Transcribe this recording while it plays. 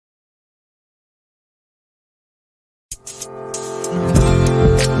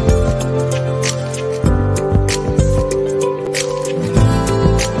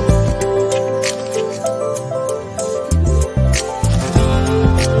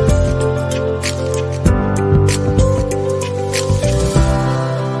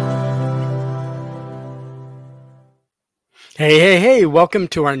Hey, welcome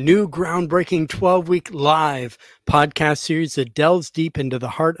to our new groundbreaking 12-week live podcast series that delves deep into the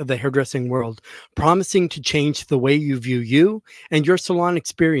heart of the hairdressing world, promising to change the way you view you and your salon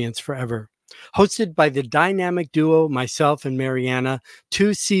experience forever. Hosted by the dynamic duo, myself and Mariana,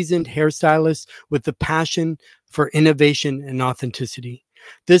 two seasoned hairstylists with the passion for innovation and authenticity.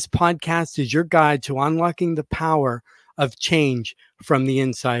 This podcast is your guide to unlocking the power of change from the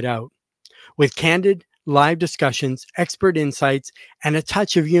inside out. With candid, live discussions, expert insights, and a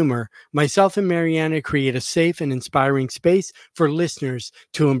touch of humor, myself and Mariana create a safe and inspiring space for listeners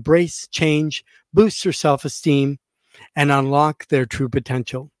to embrace change, boost their self-esteem, and unlock their true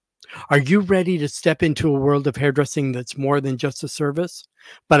potential. Are you ready to step into a world of hairdressing that's more than just a service,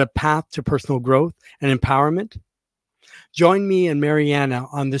 but a path to personal growth and empowerment? Join me and Mariana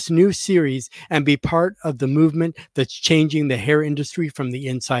on this new series and be part of the movement that's changing the hair industry from the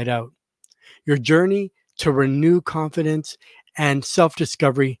inside out. Your journey to renew confidence and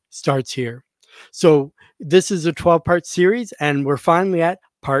self-discovery starts here. So this is a 12-part series, and we're finally at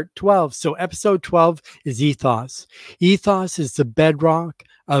part 12. So episode 12 is Ethos. Ethos is the bedrock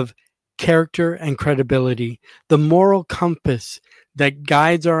of character and credibility, the moral compass that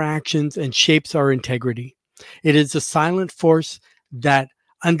guides our actions and shapes our integrity. It is a silent force that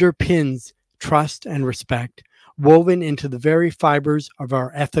underpins trust and respect, woven into the very fibers of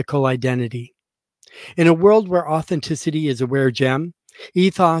our ethical identity. In a world where authenticity is a rare gem,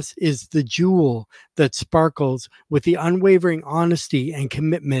 ethos is the jewel that sparkles with the unwavering honesty and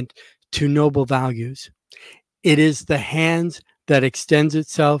commitment to noble values. It is the hand that extends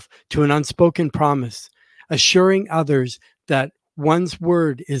itself to an unspoken promise, assuring others that one's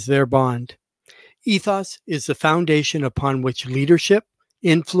word is their bond. Ethos is the foundation upon which leadership,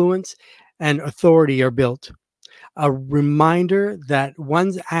 influence, and authority are built. A reminder that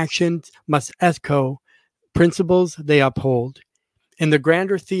one's actions must echo principles they uphold. In the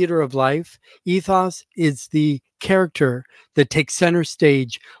grander theater of life, ethos is the character that takes center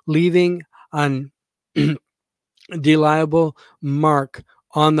stage, leaving an indelible mark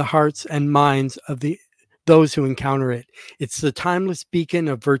on the hearts and minds of those who encounter it. It's the timeless beacon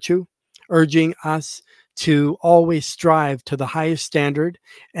of virtue, urging us to always strive to the highest standard,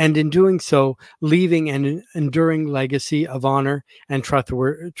 and in doing so, leaving an enduring legacy of honor and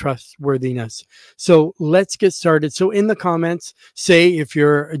trustworthiness. So let's get started. So in the comments, say if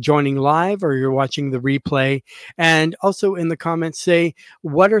you're joining live or you're watching the replay, and also in the comments, say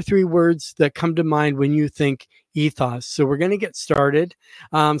what are 3 words that come to mind when you think ethos. So we're going to get started.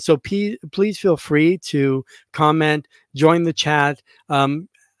 So please feel free to comment, join the chat,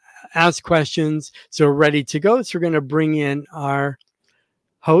 ask questions. So we're ready to go. So we're going to bring in our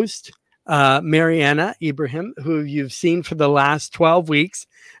host, Mariana Ibrahim, who you've seen for the last 12 weeks,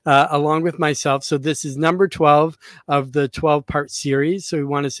 along with myself. So this is number 12 of the 12-part series. So we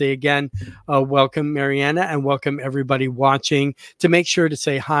want to say again, welcome, Mariana, and welcome everybody watching. To make sure to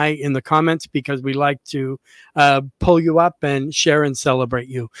say hi in the comments, because we like to pull you up and share and celebrate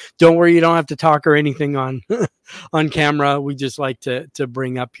you. Don't worry, you don't have to talk or anything on on camera. We just like to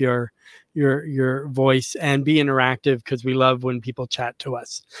bring up your voice and be interactive, because we love when people chat to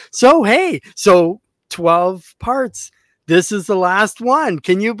us. So, hey, 12 parts. This is the last one.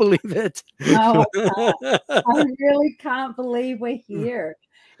 Can you believe it? No, I really can't believe we're here.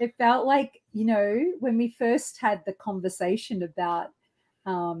 It felt like, when we first had the conversation about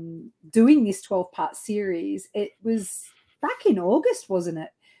doing this 12-part series, it was back in August, wasn't it?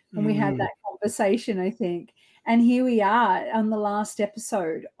 When we had that conversation, I think. And here we are on the last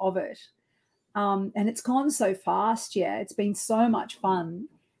episode of it. And it's gone so fast. Yeah, it's been so much fun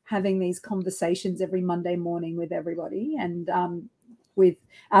having these conversations every Monday morning with everybody, and with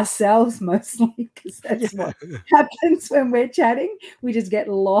ourselves mostly, because that's what happens when we're chatting. We just get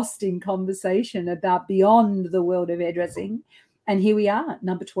lost in conversation about beyond the world of hairdressing. And here we are,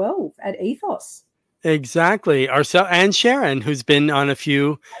 number 12 at Ethos. Exactly. Ourselves and Sharon, who's been on a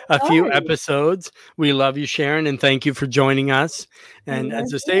few episodes. We love you, Sharon, and thank you for joining us. And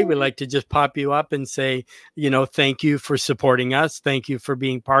as I say, we like to just pop you up and say, thank you for supporting us. Thank you for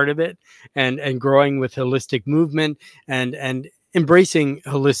being part of it and growing with holistic movement and embracing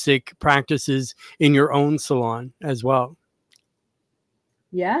holistic practices in your own salon as well.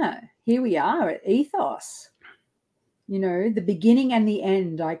 Yeah, here we are at Ethos. The beginning and the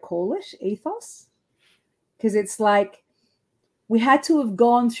end, I call it Ethos. because it's like we had to have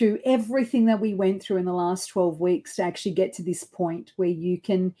gone through everything that we went through in the last 12 weeks to actually get to this point where you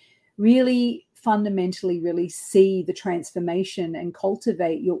can really fundamentally really see the transformation and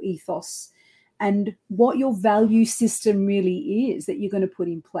cultivate your ethos and what your value system really is that you're going to put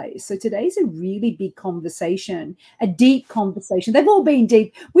in place. So today's a really big conversation, a deep conversation. They've all been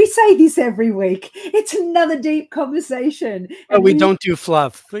deep. We say this every week. It's another deep conversation. But we don't do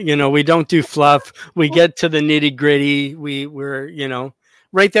fluff. We don't do fluff. We get to the nitty gritty. We're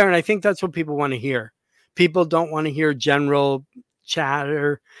right there. And I think that's what people want to hear. People don't want to hear general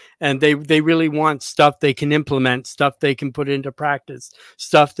chatter, and they really want stuff they can implement, stuff they can put into practice,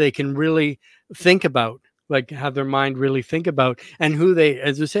 stuff they can really think about, like have their mind really think about, and who they,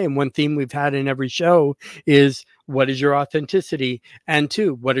 as I say, one theme we've had in every show is what is your authenticity, and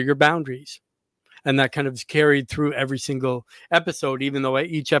two, what are your boundaries? And that kind of carried through every single episode, even though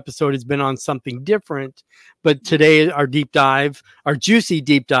each episode has been on something different. But today, our juicy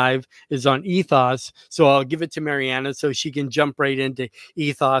deep dive is on ethos. So I'll give it to Mariana so she can jump right into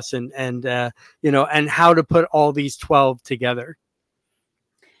ethos and how to put all these 12 together.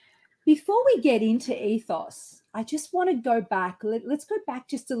 Before we get into ethos, I just want to go back. Let's go back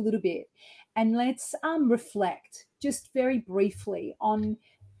just a little bit and let's reflect just very briefly on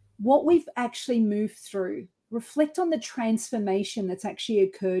what we've actually moved through. Reflect on the transformation that's actually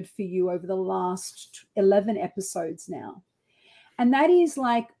occurred for you over the last 11 episodes now. And that is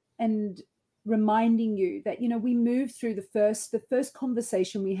and reminding you that, we moved through the first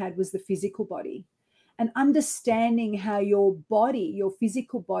conversation we had was the physical body, and understanding how your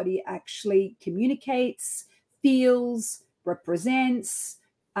physical body actually communicates, feels, represents,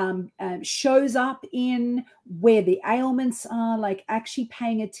 shows up in where the ailments are, like actually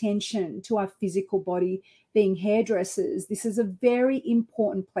paying attention to our physical body. Being hairdressers, this is a very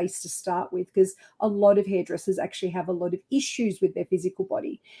important place to start with, because a lot of hairdressers actually have a lot of issues with their physical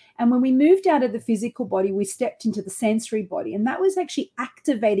body. And when we moved out of the physical body, we stepped into the sensory body, and that was actually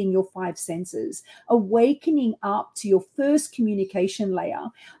activating your 5 senses, awakening up to your first communication layer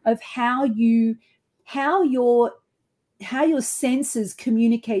of how your senses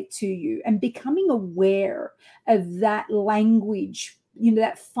communicate to you, and becoming aware of that language,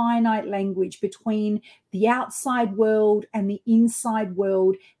 that finite language between the outside world and the inside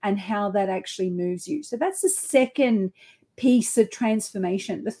world, and how that actually moves you. So that's the second piece of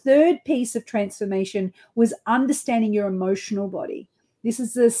transformation. The third piece of transformation was understanding your emotional body. This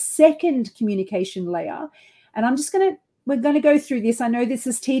is the second communication layer. And we're going to go through this. I know this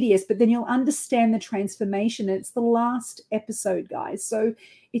is tedious, but then you'll understand the transformation. It's the last episode, guys. So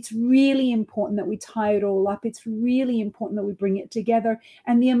it's really important that we tie it all up. It's really important that we bring it together.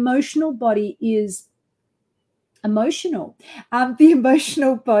 And the emotional body is emotional. The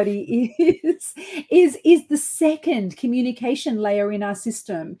emotional body is the second communication layer in our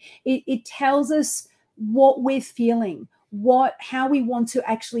system. It tells us what we're feeling, how we want to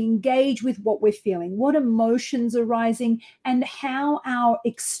actually engage with what we're feeling, what emotions are rising, and how our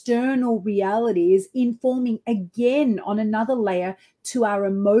external reality is informing again on another layer to our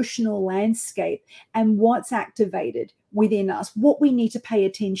emotional landscape and what's activated within us, what we need to pay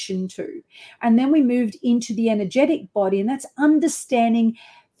attention to. And then we moved into the energetic body, and that's understanding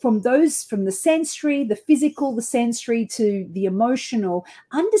from the sensory, the physical, the sensory to the emotional,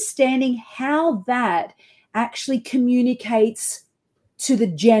 understanding how that actually communicates to the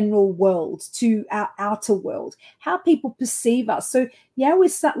general world, to our outer world, how people perceive us. So yeah, we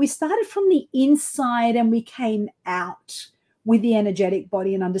started from the inside and we came out with the energetic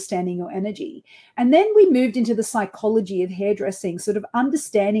body and understanding your energy. And then we moved into the psychology of hairdressing, sort of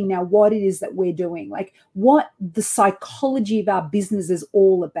understanding now what it is that we're doing, like what the psychology of our business is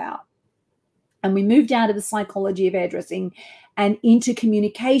all about. And we moved out of the psychology of hairdressing and into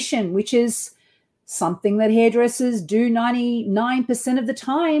communication, which is something that hairdressers do 99% of the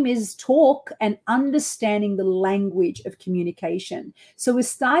time, is talk and understanding the language of communication. So we're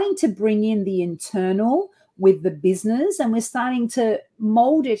starting to bring in the internal with the business, and we're starting to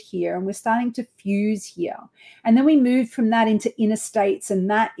mold it here, and we're starting to fuse here. And then we moved from that into inner states, and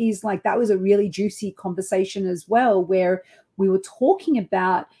that was a really juicy conversation as well, where we were talking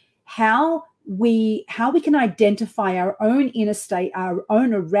about how we can identify our own inner state, our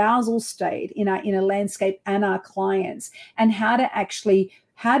own arousal state in our inner landscape and our clients, and how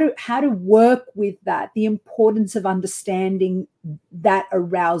to work with that, the importance of understanding that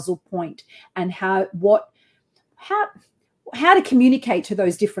arousal point, and how to communicate to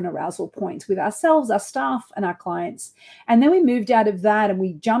those different arousal points with ourselves, our staff, and our clients. And then we moved out of that and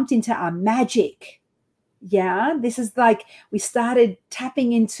we jumped into our magic. Yeah, this is like we started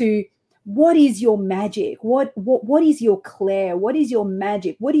tapping into What is your magic? What is your clair? What is your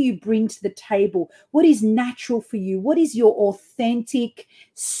magic? What do you bring to the table? What is natural for you? What is your authentic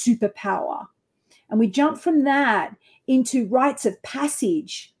superpower? And we jump from that into rites of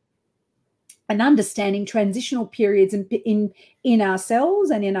passage and understanding transitional periods in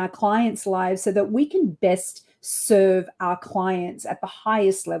ourselves and in our clients' lives so that we can best serve our clients at the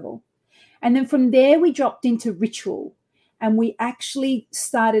highest level. And then from there, we dropped into ritual, and we actually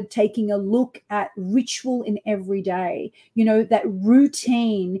started taking a look at ritual in every day. You know, that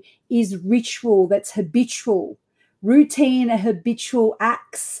routine is ritual that's habitual. Routine are habitual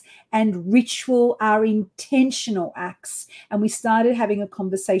acts, and ritual are intentional acts. And we started having a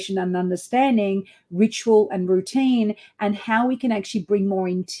conversation and understanding ritual and routine and how we can actually bring more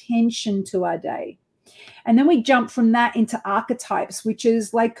intention to our day. And then we jump from that into archetypes, which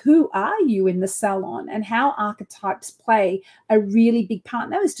is like, who are you in the salon, and how archetypes play a really big part.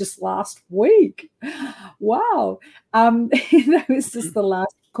 And that was just last week. Wow. That was just the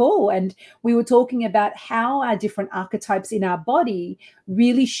last call. And we were talking about how our different archetypes in our body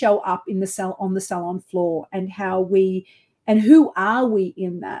really show up in on the salon floor, and who are we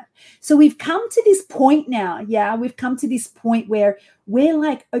in that? So we've come to this point now. Yeah, we've come to this point where we're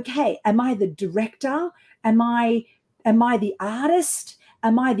like, okay, am I the director? Am I the artist?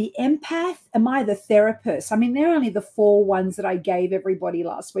 Am I the empath? Am I the therapist? I mean, they're only the 4 ones that I gave everybody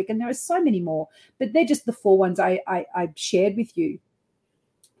last week, and there are so many more, but they're just the 4 ones I shared with you.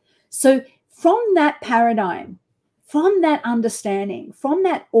 So from that paradigm, from that understanding, from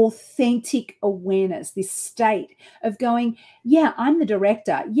that authentic awareness, this state of going, yeah, I'm the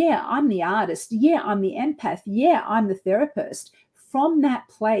director. Yeah, I'm the artist. Yeah, I'm the empath. Yeah, I'm the therapist. From that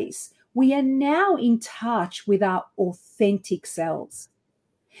place, we are now in touch with our authentic selves.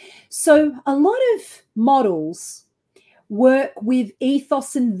 So a lot of models work with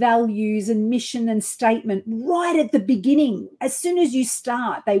ethos and values and mission and statement right at the beginning. As soon as you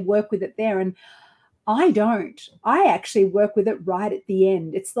start, they work with it there. And I don't. I actually work with it right at the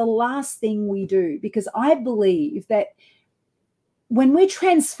end. It's the last thing we do, because I believe that when we're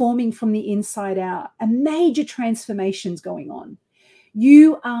transforming from the inside out, a major transformation's going on.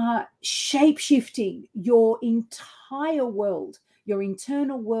 You are shape-shifting your entire world, your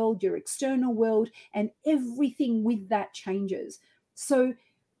internal world, your external world, and everything with that changes. So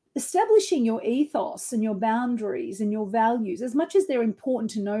establishing your ethos and your boundaries and your values, as much as they're important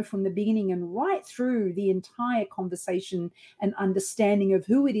to know from the beginning and right through the entire conversation and understanding of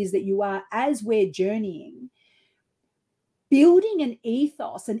who it is that you are as we're journeying, building an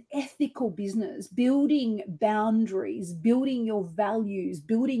ethos, an ethical business, building boundaries, building your values,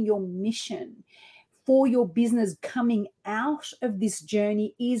 building your mission for your business coming out of this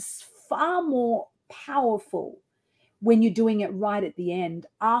journey is far more powerful when you're doing it right at the end,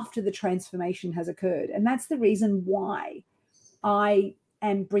 after the transformation has occurred. And that's the reason why I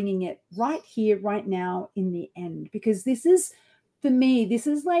am bringing it right here, right now, in the end, because this is, for me, this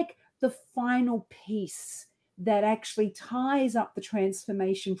is like the final piece that actually ties up the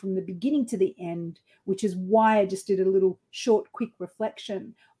transformation from the beginning to the end, which is why I just did a little short, quick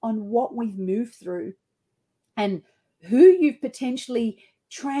reflection on what we've moved through and who you've potentially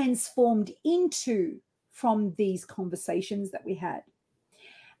transformed into from these conversations that we had.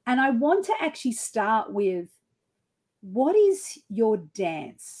 And I want to actually start with, what is your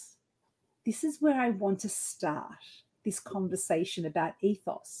dance? This is where I want to start this conversation about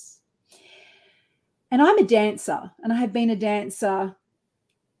ethos. And I'm a dancer, and I have been a dancer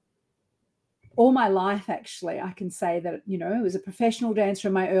all my life. Actually, I can say that, you know, I was a professional dancer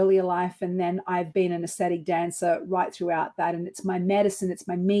in my earlier life, and then I've been an ecstatic dancer right throughout that. And it's my medicine, it's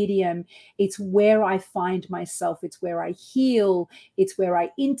my medium, it's where I find myself, it's where I heal, it's where I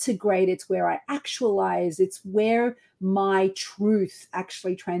integrate, it's where I actualize, it's where my truth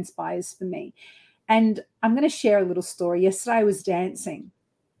actually transpires for me. And I'm going to share a little story. Yesterday I was dancing.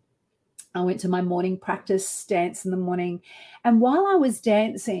 I went to my morning practice dance in the morning. And while I was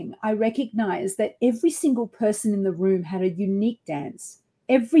dancing, I recognized that every single person in the room had a unique dance.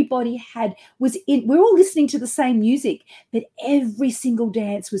 Everybody we're all listening to the same music, but every single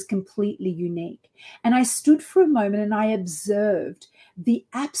dance was completely unique. And I stood for a moment and I observed the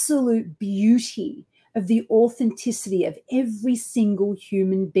absolute beauty of the authenticity of every single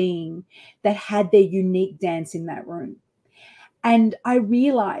human being that had their unique dance in that room. And I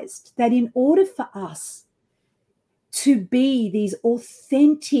realized that in order for us to be these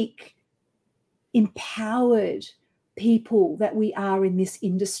authentic, empowered people that we are in this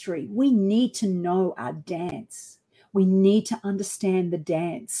industry, we need to know our dance. We need to understand the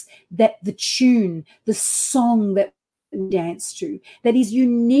dance, that the tune, the song that dance to, that is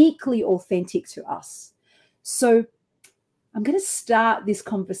uniquely authentic to us. So I'm going to start this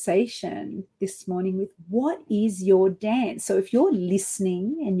conversation this morning with, what is your dance? So if you're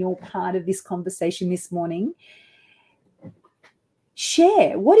listening and you're part of this conversation this morning,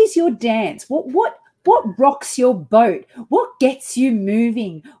 share, what is your dance? What rocks your boat? What gets you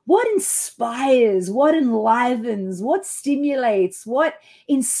moving? What inspires? What enlivens? What stimulates? What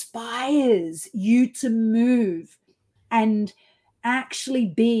inspires you to move and actually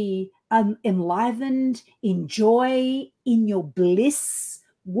be enlivened, enjoy, in your bliss?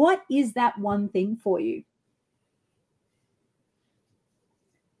 What is that one thing for you?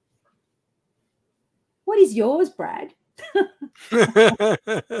 What is yours, Brad?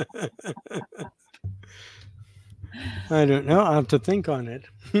 I don't know. I'll have to think on it.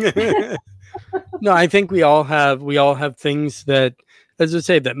 No, I think we all have things that, as I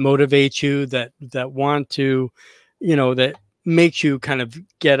say, that motivate you, that want to, that makes you kind of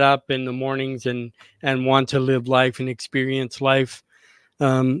get up in the mornings and want to live life and experience life.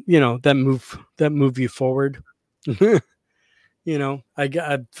 That move you forward. For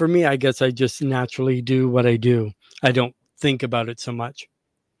me, I guess I just naturally do what I do. I don't think about it so much.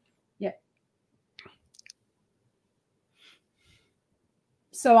 Yeah.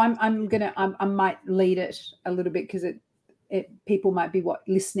 So I might lead it a little bit, because it people might be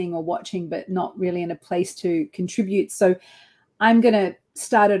listening or watching, but not really in a place to contribute. So I'm going to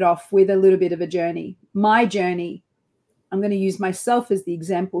start it off with a little bit of a journey. My journey, I'm going to use myself as the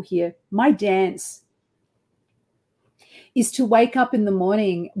example here. My dance is to wake up in the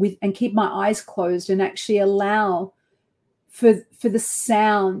morning and keep my eyes closed and actually allow for the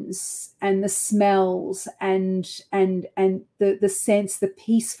sounds and the smells and the sense, the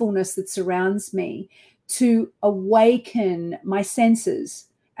peacefulness that surrounds me, to awaken my senses.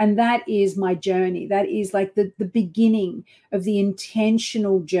 And that is my journey. That is like the beginning of the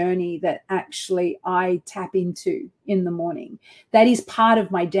intentional journey that actually I tap into in the morning. That is part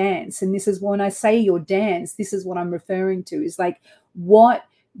of my dance. And this is when I say your dance, this is what I'm referring to, is like what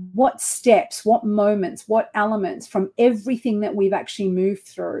steps, what moments, what elements from everything that we've actually moved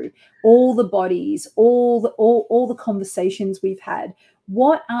through, all the bodies, all the conversations we've had.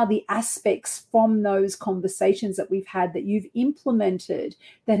 What are the aspects from those conversations that we've had that you've implemented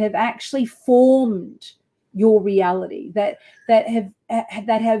that have actually formed your reality, that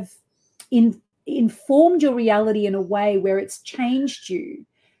have informed your reality in a way where it's changed you,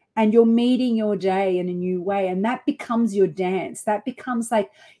 and you're meeting your day in a new way? And that becomes your dance. That becomes like,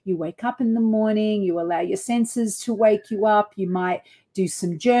 you wake up in the morning, you allow your senses to wake you up. You might do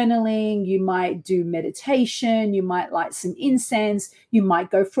some journaling, you might do meditation, you might light some incense, you might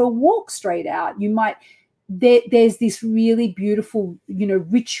go for a walk straight out, you might, there's this really beautiful,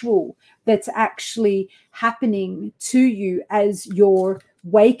 ritual that's actually happening to you as you're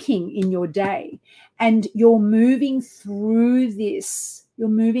waking in your day, and you're moving through this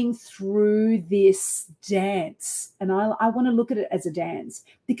dance. And I want to look at it as a dance,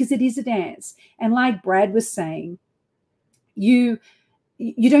 because it is a dance. And like Brad was saying, you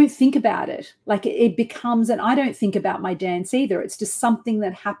don't think about it. Like it becomes, and I don't think about my dance either. It's just something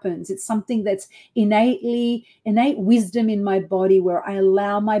that happens. It's something that's innate wisdom in my body, where I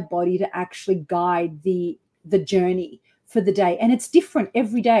allow my body to actually guide the journey for the day. And it's different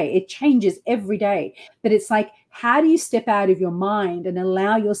every day. It changes every day. But it's like, how do you step out of your mind and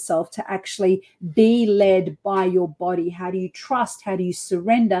allow yourself to actually be led by your body? How do you trust? How do you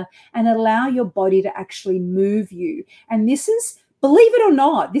surrender and allow your body to actually move you? And this is, believe it or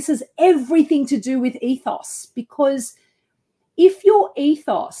not, this is everything to do with ethos. Because if your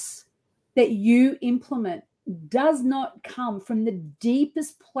ethos that you implement does not come from the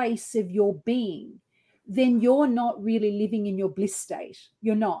deepest place of your being, then you're not really living in your bliss state.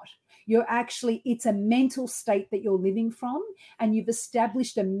 You're not. You're actually, it's a mental state that you're living from, and you've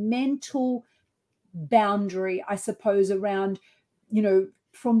established a mental boundary, I suppose, around,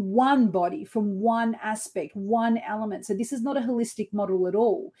 from one body, from one aspect, one element. So this is not a holistic model at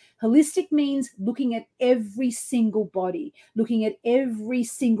all. Holistic means looking at every single body, looking at every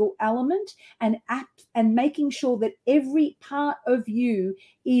single element, and making sure that every part of you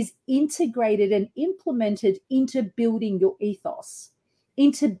is integrated and implemented into building your ethos,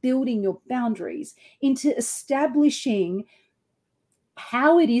 into building your boundaries, into establishing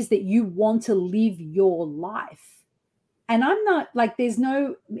how it is that you want to live your life. And I'm not like, there's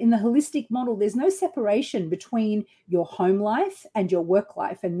no, in the holistic model, there's no separation between your home life and your work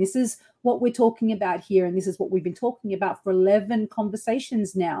life. And this is what we're talking about here. And this is what we've been talking about for 11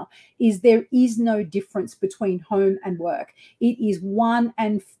 conversations now, is there is no difference between home and work. It is one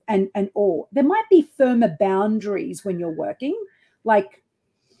and all. There might be firmer boundaries when you're working, like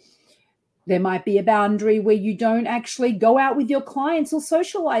there might be a boundary where you don't actually go out with your clients or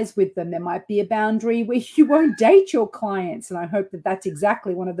socialize with them. There might be a boundary where you won't date your clients. And I hope that that's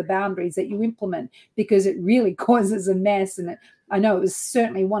exactly one of the boundaries that you implement, because it really causes a mess. And I know it was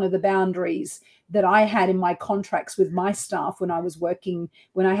certainly one of the boundaries that I had in my contracts with my staff when I was working,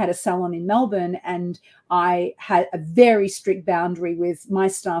 when I had a salon in Melbourne, and I had a very strict boundary with my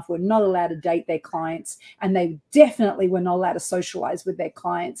staff were not allowed to date their clients, and they definitely were not allowed to socialize with their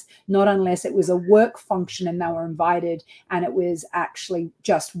clients, not unless it was a work function and they were invited and it was actually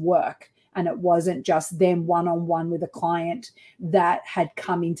just work. And it wasn't just them one-on-one with a client that had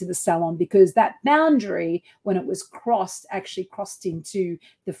come into the salon, because that boundary, when it was crossed, actually crossed into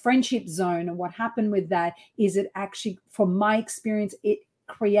the friendship zone. And what happened with that is it actually, from my experience, it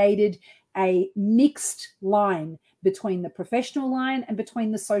created a mixed line between the professional line and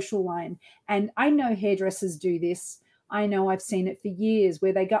between the social line. And I know hairdressers do this. I know I've seen it for years,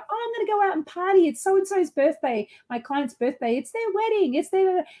 where they go, oh, I'm going to go out and party. It's so-and-so's birthday, my client's birthday. It's their wedding. It's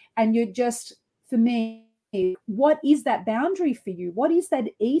their, and you're just, for me, what is that boundary for you? What is that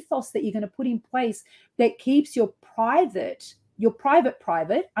ethos that you're going to put in place that keeps your private,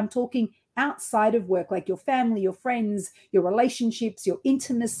 private? I'm talking outside of work, like your family, your friends, your relationships, your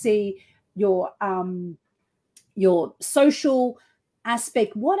intimacy, your social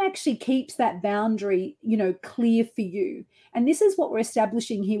aspect. What actually keeps that boundary, clear for you? And this is what we're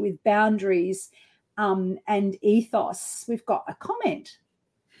establishing here with boundaries and ethos. We've got a comment.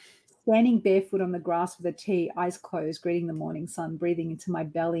 Standing barefoot on the grass with a tea, eyes closed, greeting the morning sun, breathing into my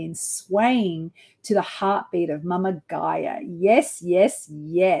belly and swaying to the heartbeat of Mama Gaia. Yes, yes,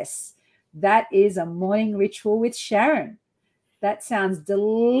 yes. That is a morning ritual with Sharon. That sounds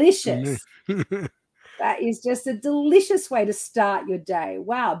delicious. That is just a delicious way to start your day.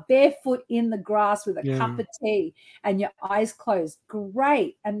 Wow. Barefoot in the grass with a cup of tea and your eyes closed.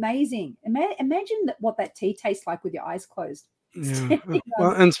 Great. Amazing. Imagine what that tea tastes like with your eyes closed. Yeah.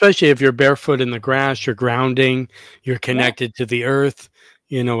 Well, and especially if you're barefoot in the grass, you're grounding, you're connected to the earth.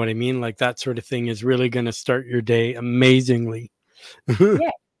 You know what I mean? Like that sort of thing is really going to start your day amazingly. Yeah.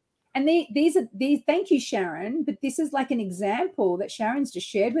 And these thank you, Sharon. But this is like an example that Sharon's just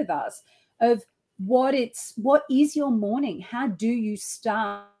shared with us of what is your morning? How do you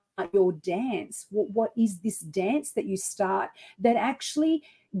start your dance? What is this dance that you start that actually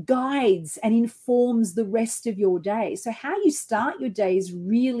guides and informs the rest of your day? So how you start your day is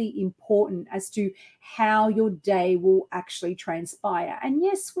really important as to how your day will actually transpire. And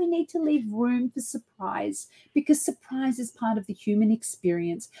yes, we need to leave room for surprise, because surprise is part of the human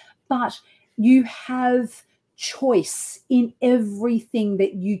experience. But you have choice in everything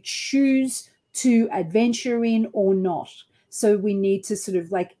that you choose to adventure in or not. So we need to sort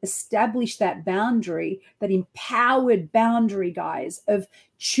of like establish that boundary, that empowered boundary, guys, of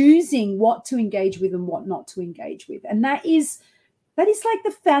choosing what to engage with and what not to engage with. And that is like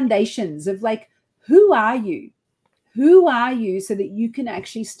the foundations of like, who are you? Who are you, so that you can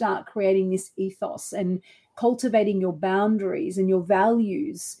actually start creating this ethos and cultivating your boundaries and your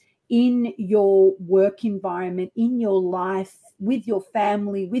values in your work environment, in your life, with your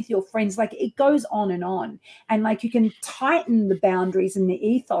family, with your friends. Like it goes on. And like you can tighten the boundaries and the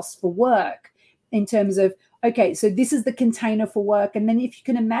ethos for work in terms of, okay, so this is the container for work. And then if you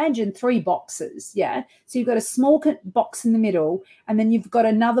can imagine 3 boxes, yeah. So you've got a small box in the middle, and then you've got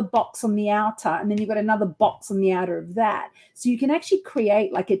another box on the outer, and then you've got another box on the outer of that. So you can actually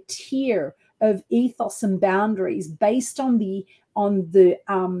create like a tier of ethos and boundaries based on the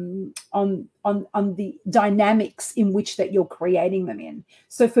dynamics in which that you're creating them in.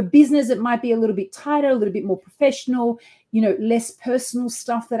 So for business, it might be a little bit tighter, a little bit more professional, less personal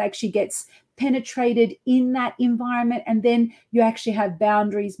stuff that actually gets penetrated in that environment. And then you actually have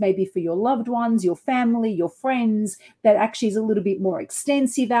boundaries maybe for your loved ones, your family, your friends, that actually is a little bit more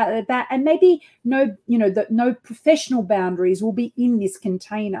extensive out of that. And maybe no professional boundaries will be in this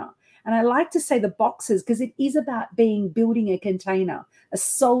container. And I like to say the boxes, because it is about building a container, a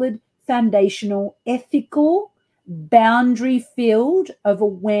solid, foundational, ethical, boundary-filled of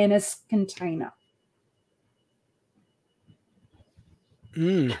awareness container.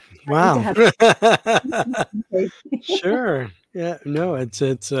 Wow. Sure. Yeah. No, it's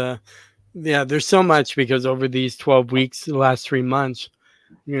there's so much, because over these 12 weeks, the last 3 months,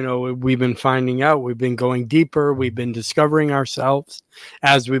 we've been finding out, we've been going deeper, we've been discovering ourselves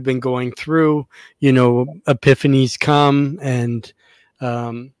as we've been going through, epiphanies come, and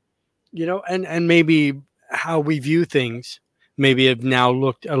and maybe how we view things maybe have now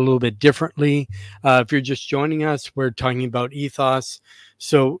looked a little bit differently. If you're just joining us, we're talking about ethos.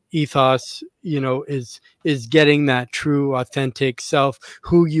 So ethos, is getting that true, authentic self,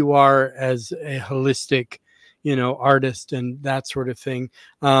 who you are as a holistic, artist, and that sort of thing.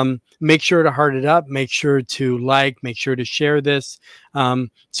 Make sure to heart it up. Make sure to make sure to share this,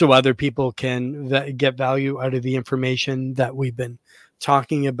 so other people can get value out of the information that we've been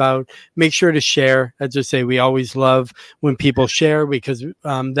talking about. Make sure to share. As I say, we always love when people share, because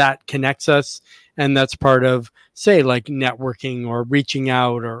that connects us, and that's part of, say, like networking or reaching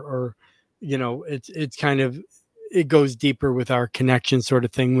out, or it's kind of, it goes deeper with our connection sort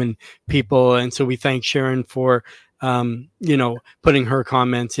of thing when people. And so we thank Sharon for putting her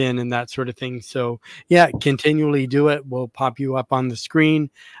comments in and that sort of thing. So yeah, continually do it. We'll pop you up on the screen,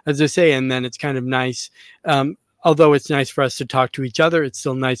 as I say. And then it's kind of nice, although it's nice for us to talk to each other, it's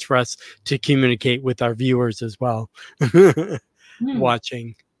still nice for us to communicate with our viewers as well,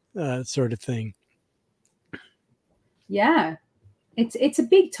 watching, sort of thing. Yeah, it's a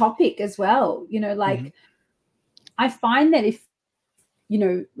big topic as well. I find that if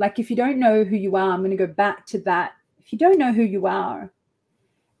you don't know who you are, I'm going to go back to that. If you don't know who you are,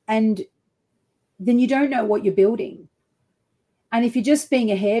 and then you don't know what you're building. And if you're just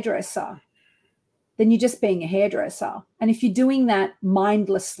being a hairdresser, then you're just being a hairdresser. And if you're doing that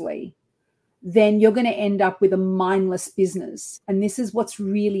mindlessly, then you're going to end up with a mindless business. And this is what's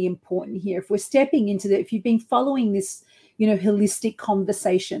really important here. If we're stepping into that, if you've been following this, holistic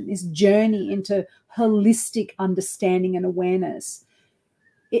conversation, this journey into holistic understanding and awareness,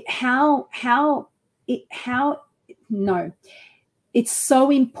 it's so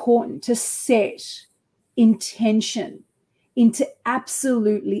important to set intention into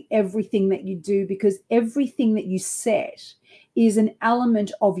absolutely everything that you do, because everything that you set is an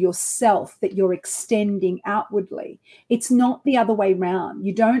element of yourself that you're extending outwardly. It's not the other way around.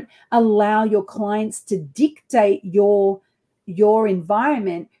 You don't allow your clients to dictate your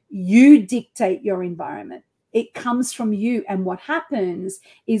environment. You dictate your environment. It comes from you. And what happens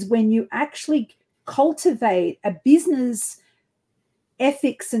is, when you actually cultivate a business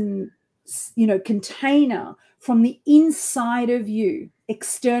ethics and container from the inside of you,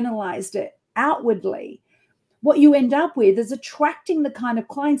 externalized it outwardly, what you end up with is attracting the kind of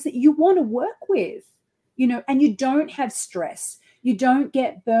clients that you want to work with, and you don't have stress. You don't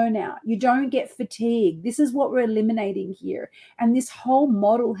get burnout. You don't get fatigue. This is what we're eliminating here. And this whole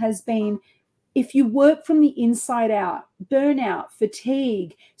model has been, if you work from the inside out, burnout,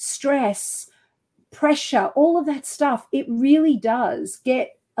 fatigue, stress, pressure, all of that stuff, it really does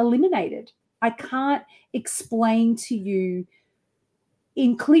get eliminated. I can't explain to you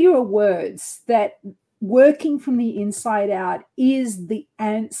in clearer words that working from the inside out is the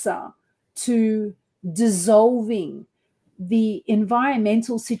answer to dissolving the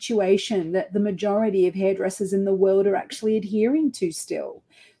environmental situation that the majority of hairdressers in the world are actually adhering to still.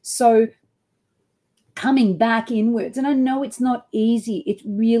 So coming back inwards, and I know it's not easy.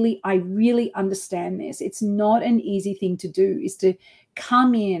 I really understand this. It's not an easy thing to do, is to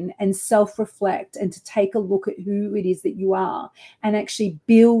come in and self-reflect and to take a look at who it is that you are, and actually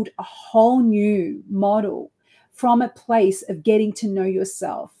build a whole new model from a place of getting to know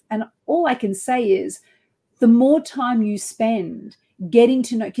yourself. And all I can say is, the more time you spend getting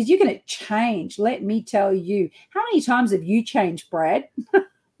to know, because you're going to change. Let me tell you. How many times have you changed, Brad?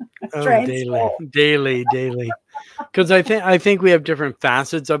 Daily. Because I think we have different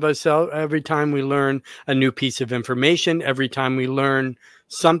facets of ourselves. Every time we learn a new piece of information, every time we learn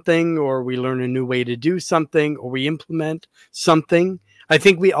something, or we learn a new way to do something, or we implement something, I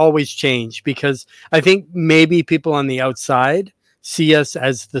think we always change, because I think maybe people on the outside see us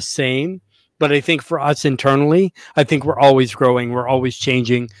as the same. But I think for us internally, I think we're always growing, we're always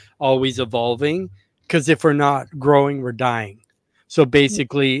changing, always evolving. Because if we're not growing, we're dying. So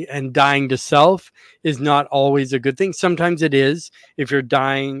basically, and dying to self is not always a good thing. Sometimes it is. If you're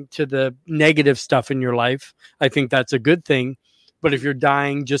dying to the negative stuff in your life, I think that's a good thing. But if you're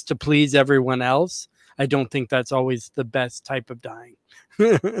dying just to please everyone else, I don't think that's always the best type of dying.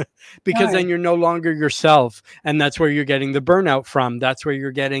 Because then you're no longer yourself. And that's where you're getting the burnout from. That's where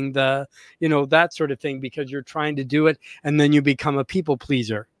you're getting the, that sort of thing, because you're trying to do it, and then you become a people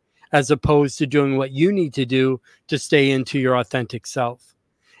pleaser, as opposed to doing what you need to do to stay into your authentic self.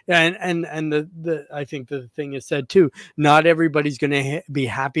 And the I think the thing is said too, not everybody's going to be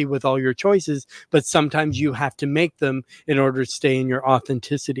happy with all your choices, but sometimes you have to make them in order to stay in your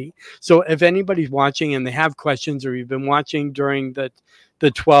authenticity. So if anybody's watching and they have questions, or you've been watching during the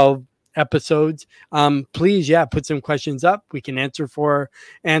 12 episodes, please, yeah, put some questions up. We can answer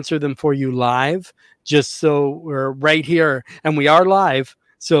them for you live, just so we're right here, and we are live.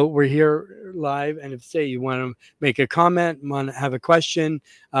 So we're here live, and if say you want to make a comment, want to have a question,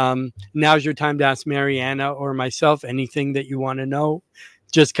 now's your time to ask Mariana or myself anything that you want to know.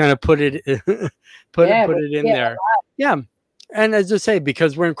 Just kind of put it put it in there. Yeah. And as I say,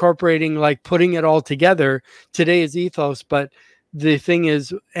 because we're incorporating, like, putting it all together, today is Ethos, but the thing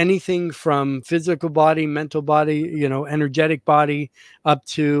is, anything from physical body, mental body, energetic body, up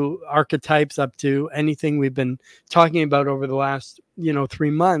to archetypes, up to anything we've been talking about over the last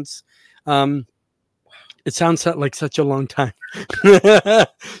 3 months. It sounds like such a long time.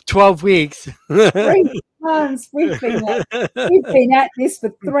 12 weeks. 3 months. We've been at this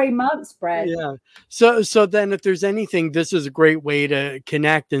for 3 months, Brad. Yeah. So then, if there's anything, this is a great way to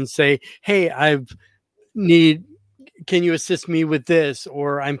connect and say, hey, can you assist me with this?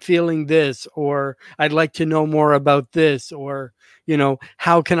 Or I'm feeling this, or I'd like to know more about this, or,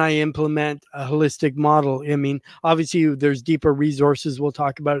 how can I implement a holistic model? I mean, obviously there's deeper resources we'll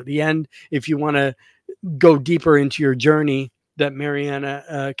talk about at the end if you want to go deeper into your journey that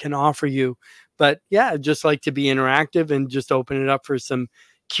Mariana can offer you. But yeah, I'd just like to be interactive and just open it up for some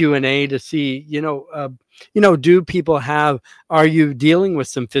Q&A to see, do people are you dealing with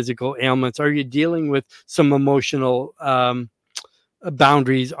some physical ailments? Are you dealing with some emotional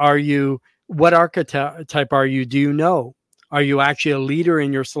boundaries? What archetype are you? Do you know? Are you actually a leader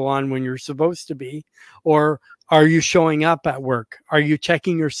in your salon when you're supposed to be? Or are you showing up at work? Are you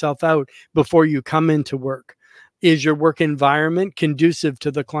checking yourself out before you come into work? Is your work environment conducive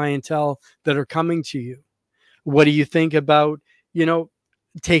to the clientele that are coming to you? What do you think about,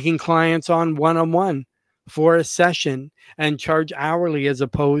 taking clients on one-on-one for a session and charge hourly, as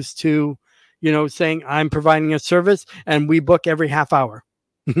opposed to, saying I'm providing a service and we book every half hour.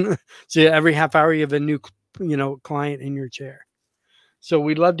 So every half hour you have a new, client in your chair. So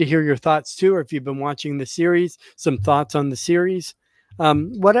we'd love to hear your thoughts too, or if you've been watching the series, some thoughts on the series.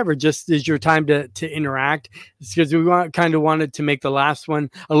 Whatever, just is your time to interact. It's because we wanted to make the last one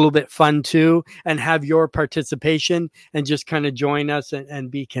a little bit fun too, and have your participation and just kind of join us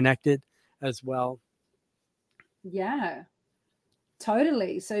and be connected as well. Yeah,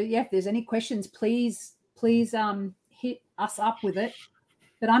 totally. So yeah, if there's any questions, please hit us up with it.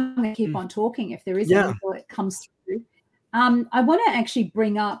 But I'm going to keep on talking if there is anything that comes through. I want to actually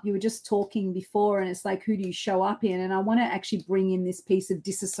bring up, you were just talking before, and it's like, who do you show up in? And I want to actually bring in this piece of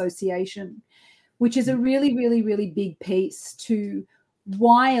disassociation, which is a really, really, really big piece to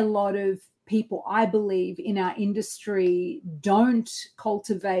why a lot of people, I believe, in our industry don't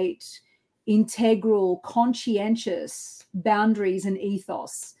cultivate integral, conscientious boundaries and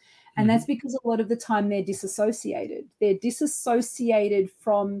ethos. And that's because a lot of the time they're disassociated. They're disassociated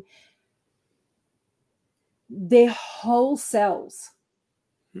from their whole selves.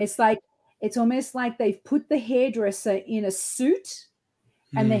 It's almost like they've put the hairdresser in a suit,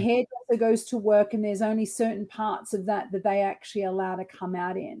 and the hairdresser goes to work, and there's only certain parts of that they actually allow to come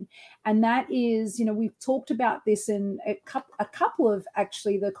out in. And that is, we've talked about this in a couple of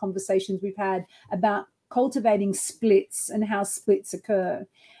actually the conversations we've had about cultivating splits and how splits occur.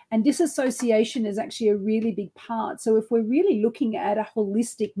 And disassociation is actually a really big part. So if we're really looking at a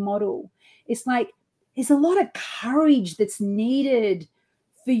holistic model, it's like there's a lot of courage that's needed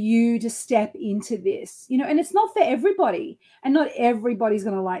for you to step into this, and it's not for everybody, and not everybody's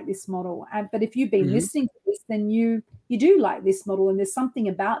going to like this model. But if you've been listening to this, then you do like this model, and there's something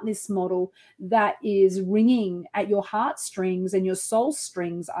about this model that is ringing at your heartstrings and your soul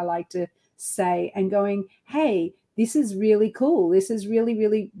strings, I like to say, and going, hey, this is really cool. This is really,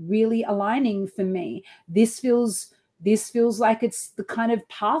 really, really aligning for me. This feels like it's the kind of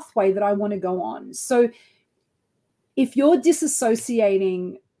pathway that I want to go on. So if you're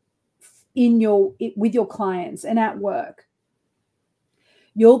disassociating with your clients and at work,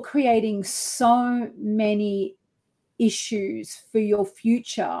 you're creating so many issues for your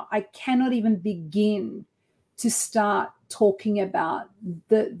future. I cannot even begin to start talking about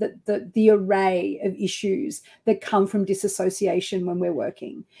the array of issues that come from disassociation when we're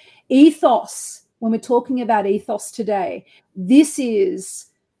working. Ethos, when we're talking about ethos today, this is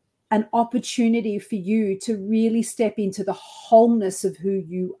an opportunity for you to really step into the wholeness of who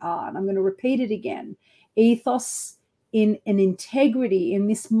you are. And I'm going to repeat it again. Ethos in an integrity, in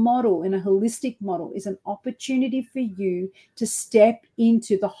this model, in a holistic model, is an opportunity for you to step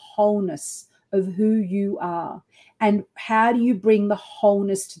into the wholeness of who you are. And how do you bring the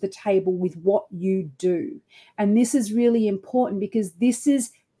wholeness to the table with what you do? And this is really important, because this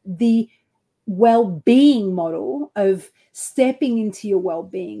is the well-being model of stepping into your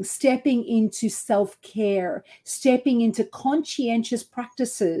well-being, stepping into self-care, stepping into conscientious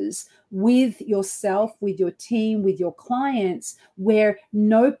practices with yourself, with your team, with your clients, where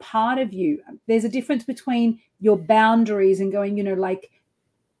no part of you, there's a difference between your boundaries and going, like,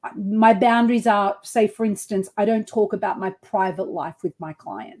 my boundaries are, say, for instance, I don't talk about my private life with my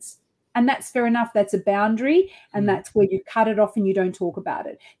clients. And that's fair enough. That's a boundary. And that's where you cut it off and you don't talk about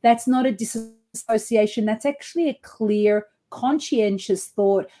it. That's not a disassociation. That's actually a clear, conscientious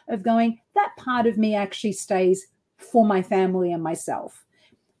thought of going, that part of me actually stays for my family and myself.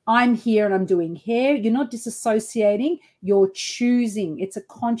 I'm here and I'm doing here. You're not disassociating. You're choosing. It's a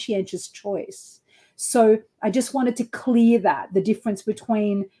conscientious choice. So I just wanted to clear that, the difference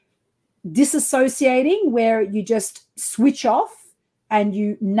between disassociating, where you just switch off and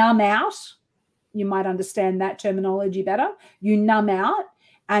you numb out. You might understand that terminology better. You numb out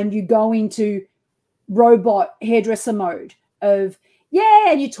and you go into robot hairdresser mode of,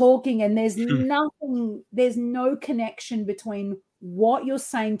 and you're talking and there's nothing, there's no connection between what you're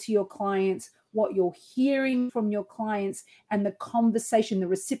saying to your clients, what you're hearing from your clients, and the conversation, the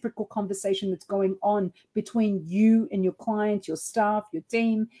reciprocal conversation that's going on between you and your clients, your staff, your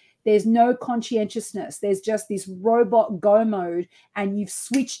team. There's no conscientiousness. There's just this robot go mode, and you've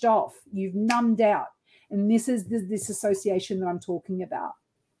switched off. You've numbed out. And this is the disassociation that I'm talking about.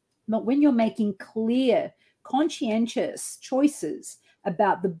 But when you're making clear, conscientious choices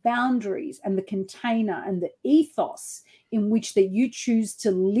about the boundaries and the container and the ethos in which that you choose to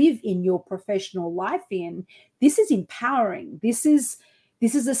live in your professional life in, this is empowering. This is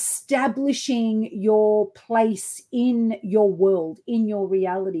establishing your place in your world, in your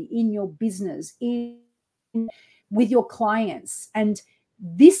reality, in your business, with your clients. And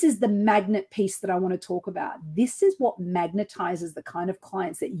this is the magnet piece that I want to talk about. This is what magnetizes the kind of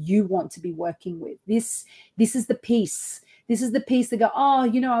clients that you want to be working with. This is the piece. This is the piece that go,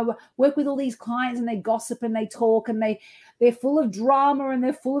 I work with all these clients and they gossip and they talk and they're full of drama and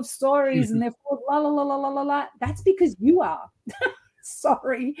they're full of stories and they're full of la, la, la, la, la, la, la. That's because you are.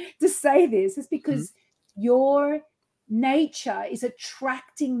 Sorry to say this. It's because your nature is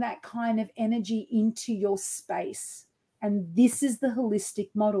attracting that kind of energy into your space. And this is the holistic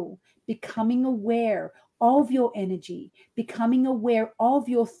model, becoming aware of your energy, becoming aware of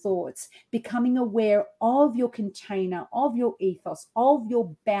your thoughts, becoming aware of your container, of your ethos, of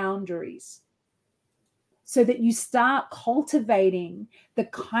your boundaries, so that you start cultivating the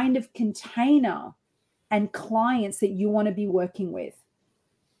kind of container and clients that you want to be working with.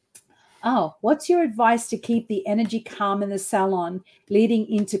 Oh, what's your advice to keep the energy calm in the salon leading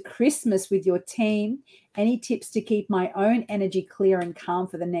into Christmas with your team? Any tips to keep my own energy clear and calm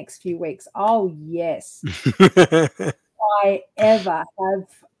for the next few weeks? Oh, yes. If I ever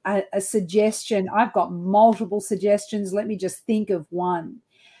have a suggestion, I've got multiple suggestions. Let me just think of one.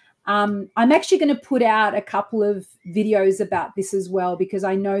 I'm actually going to put out a couple of videos about this as well, because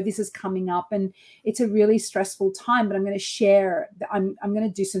I know this is coming up and it's a really stressful time, but I'm going to share, I'm going to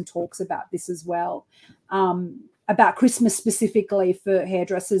do some talks about this as well, about Christmas specifically for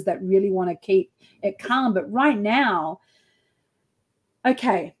hairdressers that really want to keep it calm. But right now,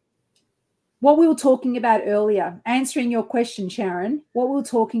 okay, what we were talking about earlier, answering your question, Sharon, what we were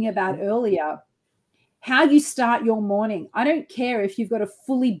talking about earlier, how you start your morning. I don't care if you've got a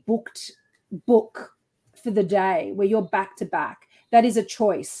fully booked book for the day where you're back to back. That is a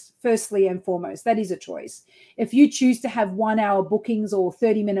choice, firstly and foremost. That is a choice. If you choose to have 1 hour bookings or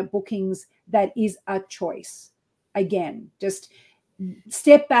 30-minute bookings, that is a choice. Again, just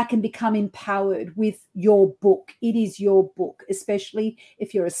step back and become empowered with your book. It is your book, especially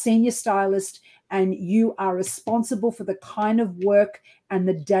if you're a senior stylist and you are responsible for the kind of work and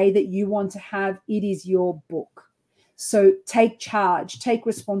the day that you want to have. It is your book. So take charge, take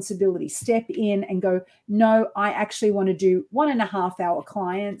responsibility, step in and go, no, I actually want to do 1.5 hour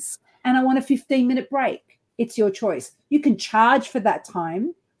clients and I want a 15-minute break. It's your choice. You can charge for that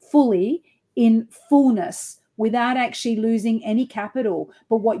time fully in fullness without actually losing any capital.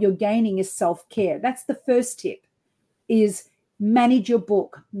 But what you're gaining is self-care. That's the first tip, is manage your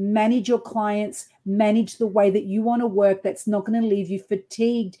book, manage your clients, manage the way that you want to work. That's not going to leave you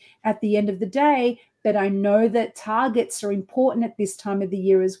fatigued at the end of the day. But I know that targets are important at this time of the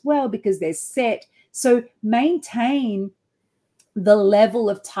year as well, because they're set. So maintain the level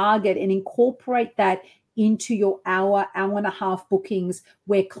of target and incorporate that into your hour and a half bookings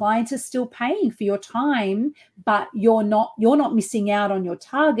where clients are still paying for your time, but you're not missing out on your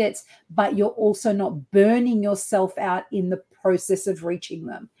targets, but you're also not burning yourself out in the process of reaching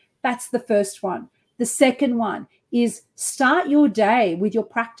them. That's the first one. The second one is start your day with your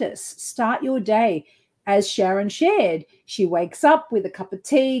practice. Start your day. As Sharon shared, she wakes up with a cup of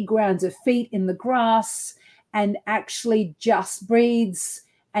tea, grounds her feet in the grass, and actually just breathes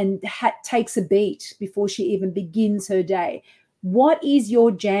and takes a beat before she even begins her day. What is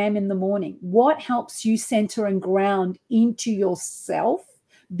your jam in the morning? What helps you center and ground into yourself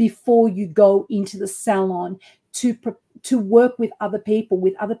before you go into the salon to work with other people,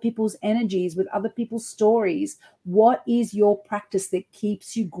 with other people's energies, with other people's stories? What is your practice that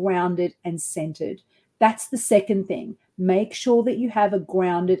keeps you grounded and centered? That's the second thing. Make sure that you have a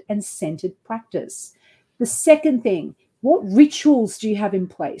grounded and centered practice. The second thing, what rituals do you have in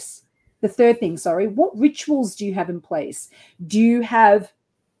place? The third thing, what rituals do you have in place? Do you have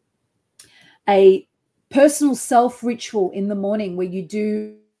a personal self ritual in the morning where you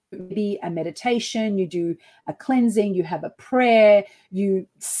do maybe a meditation, you do a cleansing, you have a prayer, you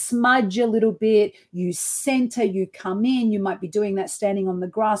smudge a little bit, you center, you come in, you might be doing that standing on the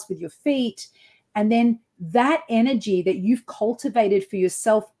grass with your feet. And then that energy that you've cultivated for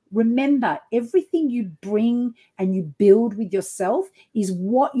yourself, remember, everything you bring and you build with yourself is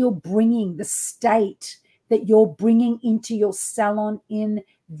what you're bringing, the state that you're bringing into your salon in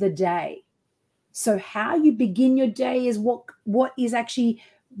the day. So how you begin your day is what is actually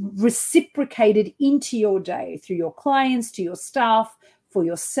reciprocated into your day through your clients, to your staff, for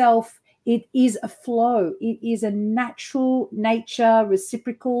yourself. It is a flow. It is a natural nature,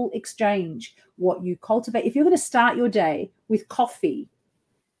 reciprocal exchange. What you cultivate. If you're going to start your day with coffee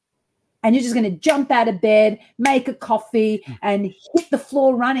and you're just going to jump out of bed, make a coffee and hit the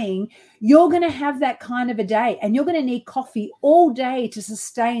floor running, you're going to have that kind of a day, and you're going to need coffee all day to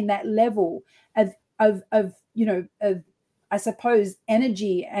sustain that level of I suppose,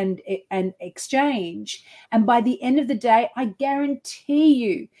 energy and exchange. And by the end of the day, I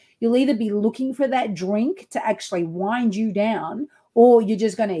guarantee you'll either be looking for that drink to actually wind you down, or you're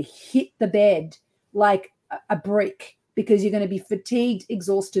just going to hit the bed like a brick, because you're going to be fatigued,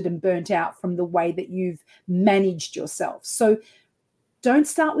 exhausted, and burnt out from the way that you've managed yourself. So don't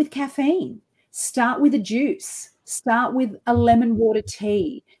start with caffeine. Start with a juice. Start with a lemon water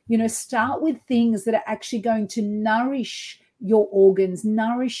tea. Start with things that are actually going to nourish your organs,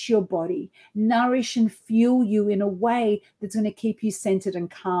 nourish your body, nourish and fuel you in a way that's going to keep you centered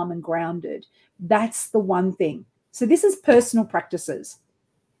and calm and grounded. That's the one thing. So this is personal practices.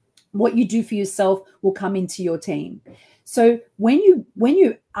 What you do for yourself will come into your team. So when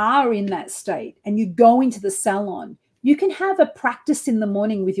you are in that state and you go into the salon, you can have a practice in the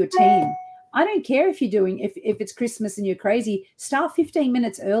morning with your team. I don't care if you're doing, if it's Christmas and you're crazy, start 15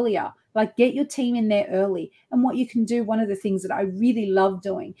 minutes earlier. Like, get your team in there early. And what you can do, one of the things that I really love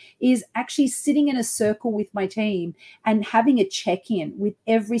doing is actually sitting in a circle with my team and having a check-in with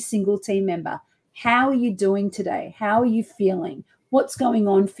every single team member. How are you doing today? How are you feeling? What's going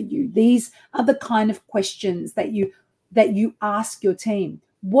on for you? These are the kind of questions that you ask your team.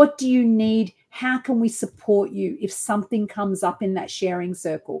 What do you need? How can we support you if something comes up in that sharing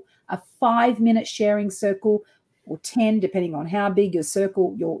circle? A 5-minute sharing circle, or 10, depending on how big your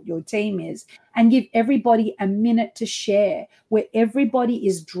circle, your team is, and give everybody a minute to share, where everybody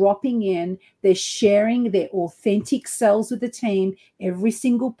is dropping in, they're sharing their authentic selves with the team. Every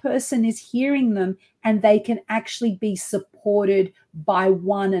single person is hearing them, and they can actually be supported by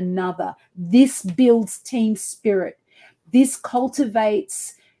one another. This builds team spirit. This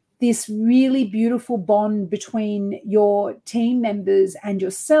cultivates this really beautiful bond between your team members and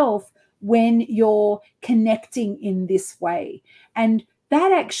yourself when you're connecting in this way. And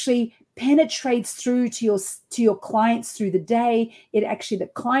that actually penetrates through to your clients through the day. The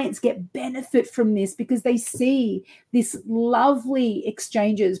clients get benefit from this because they see this lovely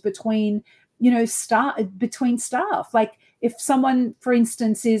exchanges between staff. Like, if someone, for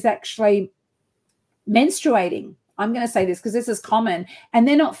instance, is actually menstruating, I'm going to say this because this is common, and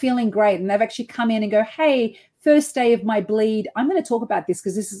they're not feeling great, and they've actually come in and go, hey, first day of my bleed. I'm going to talk about this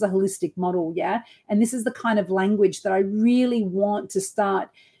because this is a holistic model, yeah? And this is the kind of language that I really want to start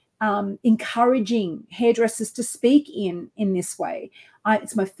encouraging hairdressers to speak in this way.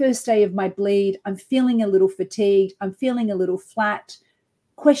 It's my first day of my bleed. I'm feeling a little fatigued. I'm feeling a little flat.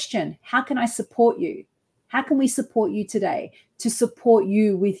 Question, how can I support you? How can we support you today to support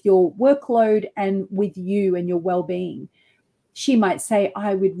you with your workload and with you and your well-being? she might say,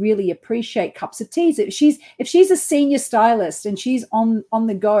 I would really appreciate cups of teas. If she's a senior stylist and she's on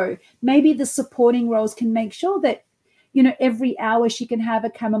the go, maybe the supporting roles can make sure that, you know, every hour she can have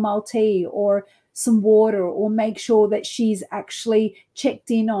a chamomile tea or some water, or make sure that she's actually checked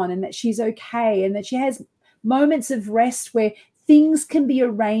in on and that she's okay, and that she has moments of rest where things can be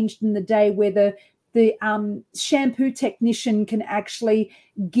arranged in the day, where the shampoo technician can actually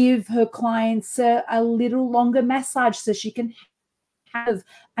give her clients a little longer massage so she can have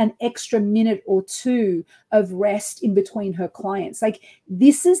an extra minute or two of rest in between her clients. Like,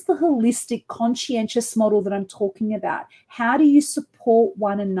 this is the holistic, conscientious model that I'm talking about. How do you support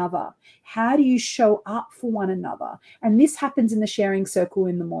one another? How do you show up for one another? And this happens in the sharing circle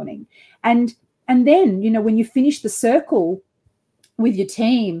in the morning. And then, you know, when you finish the circle with your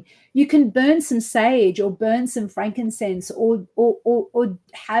team, you can burn some sage or burn some frankincense, or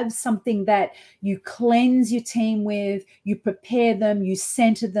have something that you cleanse your team with. You prepare them, you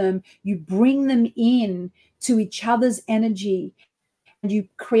center them, you bring them in to each other's energy, and you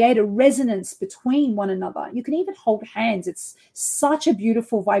create a resonance between one another. You can even hold hands. It's such a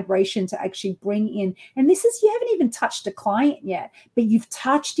beautiful vibration to actually bring in. And this is, you haven't even touched a client yet, but you've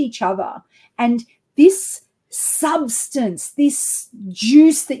touched each other. And this substance, this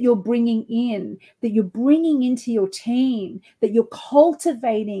juice that you're bringing in, that you're bringing into your team, that you're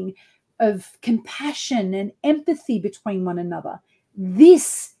cultivating, of compassion and empathy between one another,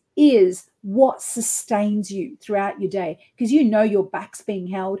 this is what sustains you throughout your day, because you know your back's being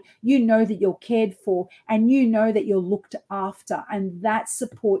held, you know that you're cared for, and you know that you're looked after, and that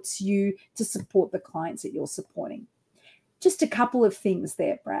supports you to support the clients that you're supporting. Just a couple of things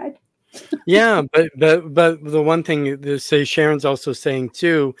there, Brad. Yeah, but the one thing that say Sharon's also saying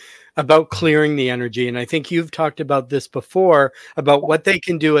too about clearing the energy, and I think you've talked about this before, about what they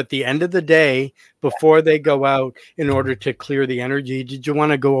can do at the end of the day before they go out in order to clear the energy. Did you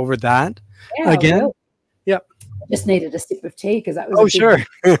want to go over that again? Well, Yep. I just needed a sip of tea because that was Oh, a big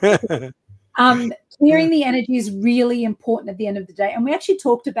sure. clearing the energy is really important at the end of the day. And we actually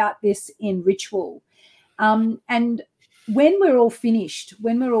talked about this in ritual. And when we're all finished,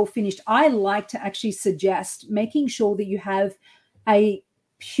 I like to actually suggest making sure that you have a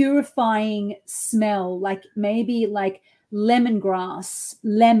purifying smell, like maybe like lemongrass,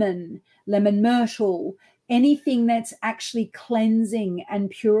 lemon myrtle, anything that's actually cleansing and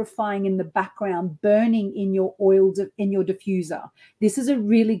purifying in the background, burning in your oil, in your diffuser. This is a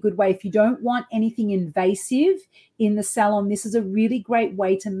really good way. If you don't want anything invasive in the salon, this is a really great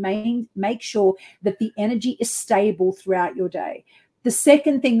way to make sure that the energy is stable throughout your day. The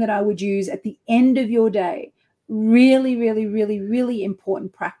second thing that I would use at the end of your day, really, really, really, really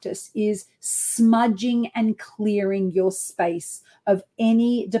important practice, is smudging and clearing your space of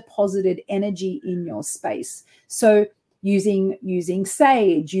any deposited energy in your space. So using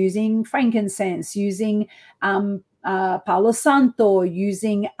sage, using frankincense, using Palo Santo,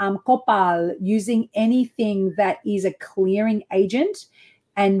 using copal, using anything that is a clearing agent,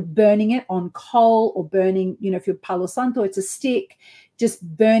 and burning it on coal, or burning, you know, if you're Palo Santo, it's a stick, just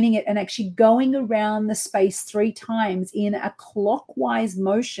burning it and actually going around the space 3 times in a clockwise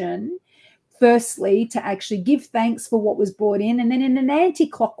motion. Firstly, to actually give thanks for what was brought in, and then in an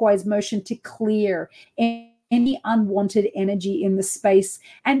anti-clockwise motion to clear any unwanted energy in the space,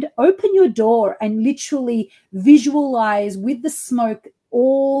 and open your door and literally visualize with the smoke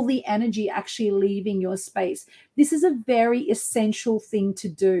all the energy actually leaving your space. This is a very essential thing to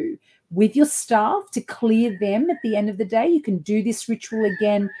do with your staff, to clear them at the end of the day. You can do this ritual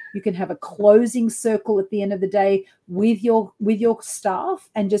again. You can have a closing circle at the end of the day with your staff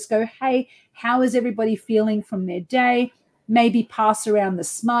and just go, hey, how is everybody feeling from their day? Maybe pass around the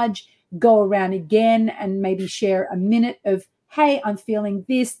smudge, go around again and maybe share a minute of, hey, I'm feeling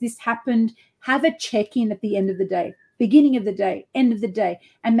this happened. Have a check-in at the end of the day, beginning of the day, end of the day,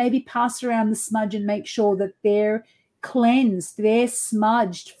 and maybe pass around the smudge and make sure that they're cleansed, they're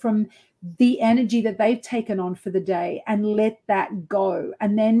smudged from the energy that they've taken on for the day, and let that go,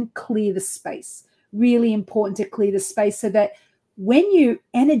 and then clear the space. Really important to clear the space, so that when you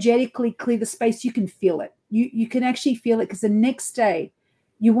energetically clear the space, you can feel it. You can actually feel it, because the next day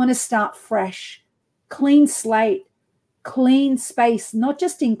you want to start fresh, clean slate, clean space, not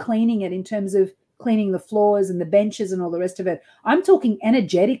just in cleaning it in terms of cleaning the floors and the benches and all the rest of it. I'm talking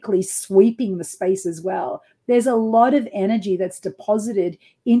energetically sweeping the space as well. There's a lot of energy that's deposited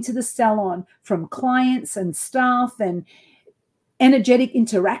into the salon from clients and staff, and energetic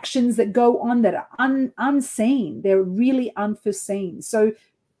interactions that go on that are unseen. They're really unforeseen. So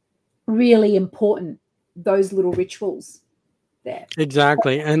really important, those little rituals. there.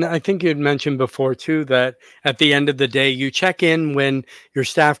 Exactly. And I think you'd mentioned before too that at the end of the day, you check in when your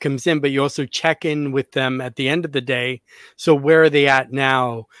staff comes in, but you also check in with them at the end of the day. So where are they at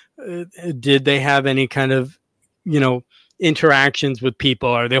now? Did they have any kind of, you know, interactions with people?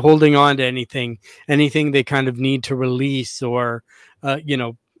 Are they holding on to anything they kind of need to release or, you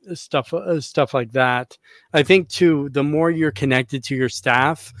know, stuff like that. I think too, the more you're connected to your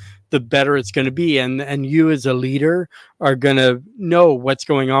staff, the better it's going to be. And you as a leader are going to know what's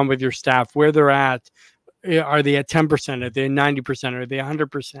going on with your staff, where they're at. Are they at 10%? Are they 90%? Are they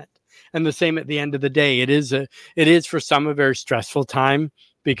 100%? And the same at the end of the day. It is for some a very stressful time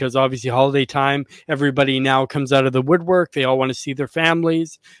because obviously holiday time, everybody now comes out of the woodwork. They all want to see their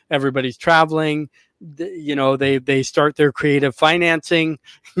families. Everybody's traveling. You know, they start their creative financing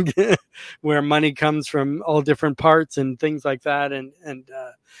where money comes from all different parts and things like that. And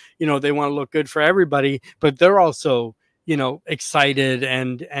you know, they want to look good for everybody, but they're also, you know, excited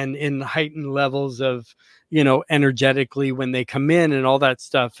and in heightened levels of, you know, energetically when they come in and all that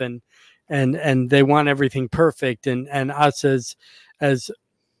stuff. And they want everything perfect. And us as,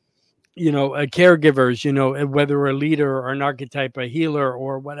 you know, caregivers, you know, whether we're a leader or an archetype, a healer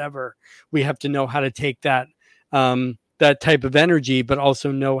or whatever, we have to know how to take that type of energy, but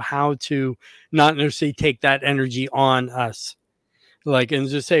also know how to not necessarily take that energy on us. Like, and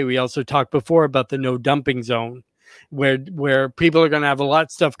just say, we also talked before about the no dumping zone, where people are going to have a lot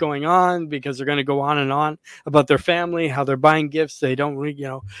of stuff going on because they're going to go on and on about their family, how they're buying gifts they don't, you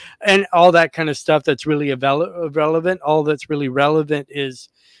know, and all that kind of stuff that's really irrelevant. All that's really relevant is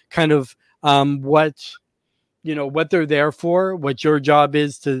kind of what, you know, what they're there for, what your job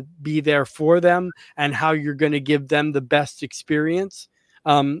is to be there for them, and how you're going to give them the best experience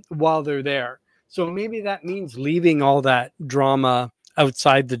while they're there. So maybe that means leaving all that drama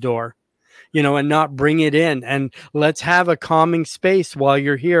outside the door, you know, and not bring it in. And let's have a calming space while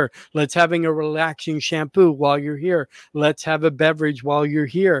you're here. Let's having a relaxing shampoo while you're here. Let's have a beverage while you're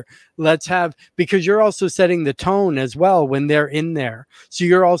here. Let's have, because you're also setting the tone as well when they're in there. So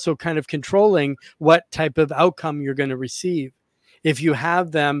you're also kind of controlling what type of outcome you're going to receive. If you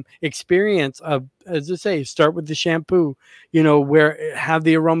have them experience as I say, start with the shampoo, you know, where have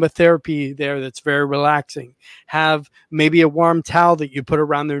the aromatherapy there that's very relaxing. Have maybe a warm towel that you put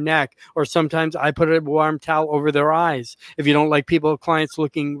around their neck, or sometimes I put a warm towel over their eyes if you don't like clients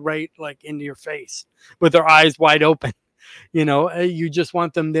looking right like into your face with their eyes wide open. You know, you just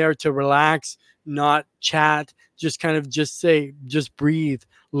want them there to relax, not chat, just kind of just say, just breathe,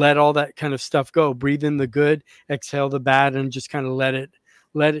 let all that kind of stuff go. Breathe in the good, exhale the bad, and just kind of let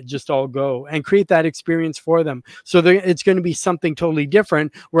it just all go and create that experience for them. So it's going to be something totally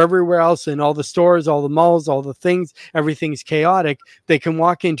different where everywhere else in all the stores, all the malls, all the things, everything's chaotic. They can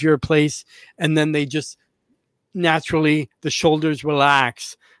walk into your place and then they just naturally, the shoulders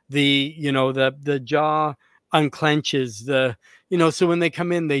relax, the, you know, the jaw unclenches, the, you know, so when they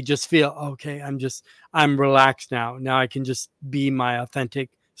come in, they just feel, okay, I'm relaxed now I can just be my authentic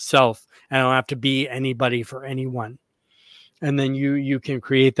self, and I don't have to be anybody for anyone. And then you can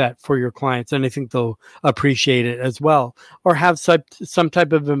create that for your clients, and I think they'll appreciate it as well. Or have some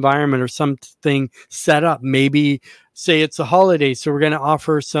type of environment or something set up. Maybe say it's a holiday, so we're going to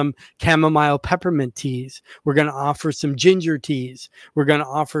offer some chamomile peppermint teas, we're going to offer some ginger teas, we're going to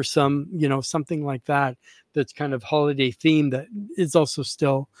offer some, you know, something like that, that's kind of holiday themed, that is also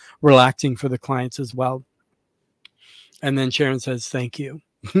still relaxing for the clients as well. And then Sharon says thank you.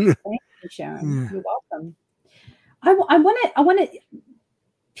 Thank you, Sharon. You're welcome. I want to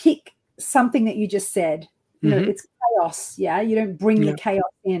pick something that you just said. You know, it's chaos. Yeah, you don't bring the chaos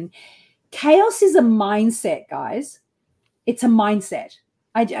in. Chaos is a mindset, guys. It's a mindset.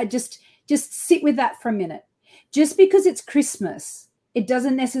 I just sit with that for a minute. Just because it's Christmas, it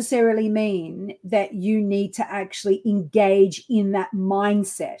doesn't necessarily mean that you need to actually engage in that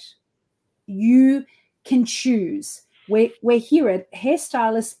mindset. You can choose. We're here at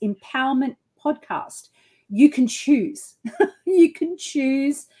Hairstylist Empowerment Podcast. You can choose. You can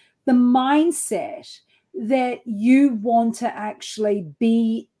choose the mindset that you want to actually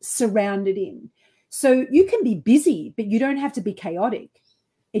be surrounded in. So you can be busy, but you don't have to be chaotic.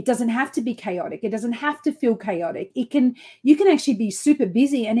 It doesn't have to be chaotic. It doesn't have to feel chaotic. You can actually be super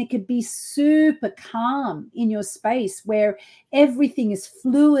busy, and it could be super calm in your space where everything is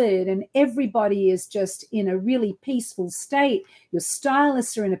fluid and everybody is just in a really peaceful state. Your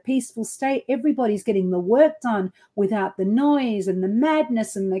stylists are in a peaceful state. Everybody's getting the work done without the noise and the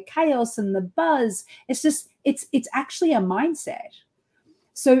madness and the chaos and the buzz. It's actually a mindset.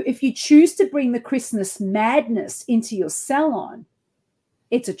 So if you choose to bring the Christmas madness into your salon,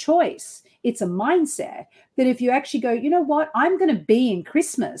 It's a choice. It's a mindset that if you actually go, you know what, I'm going to be in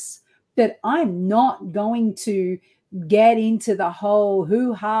Christmas, but I'm not going to get into the whole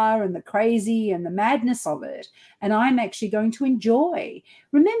hoo-ha and the crazy and the madness of it. And I'm actually going to enjoy.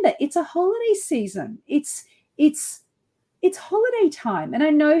 Remember, it's a holiday season. It's holiday time. And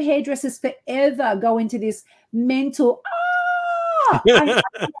I know hairdressers forever go into this mental,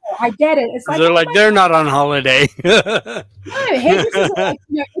 I get it. It's like, they're like, they're not on holiday. no, hairdressers are like,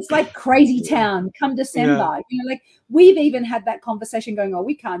 it's like crazy town come December. Yeah. Like we've even had that conversation going, oh,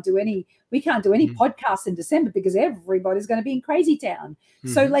 we can't do any podcasts in December because everybody's going to be in crazy town.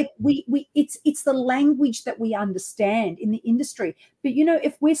 So like it's the language that we understand in the industry. But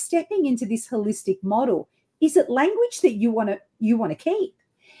if we're stepping into this holistic model, is it language that you want to keep?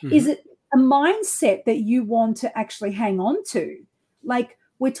 Is it a mindset that you want to actually hang on to? Like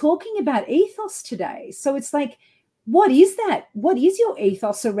we're talking about ethos today. So it's like, what is that? What is your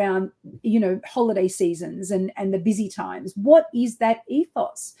ethos around, holiday seasons and the busy times? What is that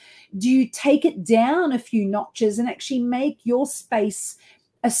ethos? Do you take it down a few notches and actually make your space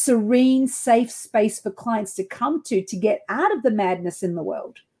a serene, safe space for clients to come to get out of the madness in the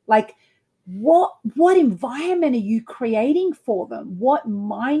world? Like, what environment are you creating for them? What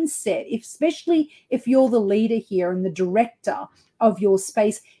mindset, especially if you're the leader here and the director of your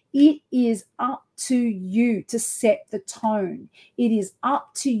space? It is up to you to set the tone. It is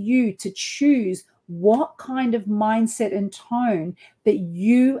up to you to choose what kind of mindset and tone that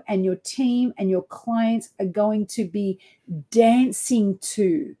you and your team and your clients are going to be dancing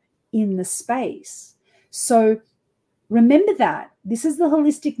to in the space. So remember that this is the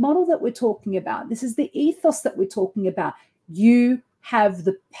holistic model that we're talking about. This is the ethos that we're talking about. You have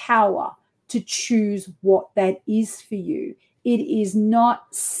the power to choose what that is for you. It is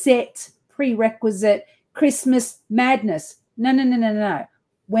not set prerequisite Christmas madness. No.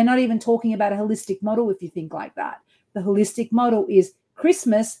 We're not even talking about a holistic model if you think like that. The holistic model is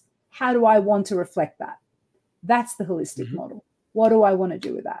Christmas. How do I want to reflect that? That's the holistic model. What do I want to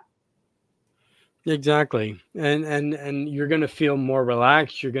do with that? Exactly. And you're going to feel more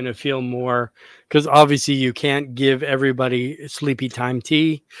relaxed. You're going to feel more, because obviously you can't give everybody sleepy time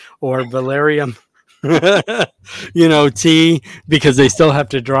tea or valerian tea, because they still have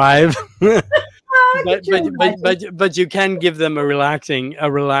to drive. but you can give them a relaxing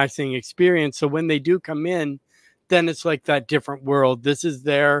experience. So when they do come in, then it's like that different world. This is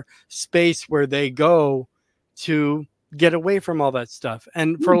their space where they go to get away from all that stuff.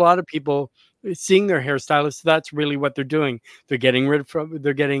 And for a lot of people, seeing their hairstylist, that's really what they're doing. They're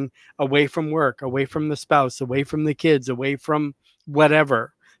getting away from work, away from the spouse, away from the kids, away from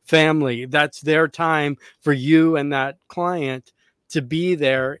whatever family. That's their time for you and that client to be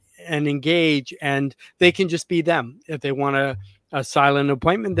there and engage, and they can just be them. If they want a silent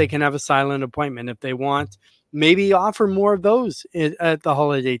appointment, they can have a silent appointment. If they want, maybe offer more of those at the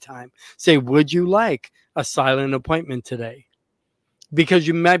holiday time. Say, would you like a silent appointment today? Because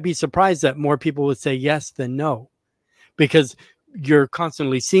you might be surprised that more people would say yes than no, because you're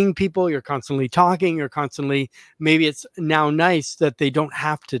constantly seeing people, you're constantly talking, maybe it's now nice that they don't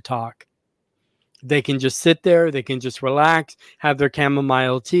have to talk. They can just sit there, they can just relax, have their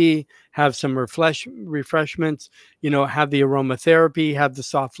chamomile tea, have some refreshments, have the aromatherapy, have the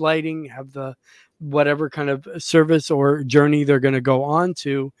soft lighting, have the whatever kind of service or journey they're going to go on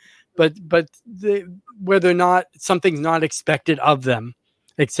to. But where something's not expected of them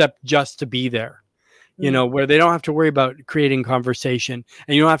except just to be there, where they don't have to worry about creating conversation,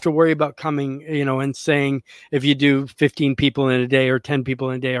 and you don't have to worry about coming, and saying, if you do 15 people in a day or 10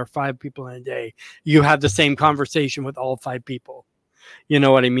 people in a day or 5 people in a day, you have the same conversation with all 5 people. You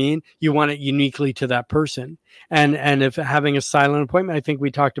know what I mean? You want it uniquely to that person. And if having a silent appointment, I think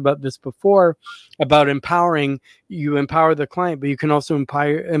we talked about this before, about you empower the client, but you can also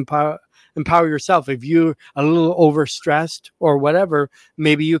empower yourself. If you're a little overstressed or whatever,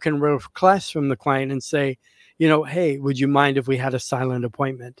 maybe you can request from the client and say, hey, would you mind if we had a silent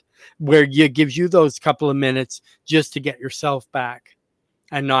appointment, where it gives you those couple of minutes just to get yourself back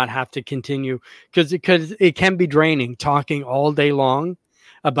and not have to continue, because it can be draining talking all day long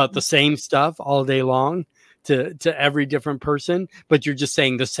about the same stuff all day long to every different person, but you're just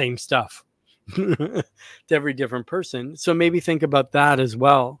saying the same stuff to every different person. So maybe think about that as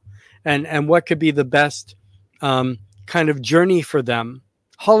well. And what could be the best kind of journey for them,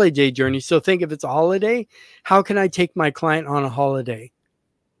 holiday journey. So think, if it's a holiday, how can I take my client on a holiday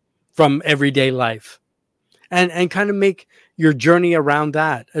from everyday life? And kind of make your journey around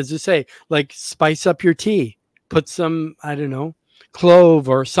that. As you say, like, spice up your tea, put some, I don't know, clove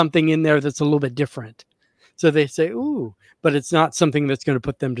or something in there that's a little bit different. So they say, ooh, but it's not something that's going to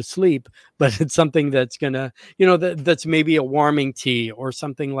put them to sleep, but it's something that's going to, that's maybe a warming tea or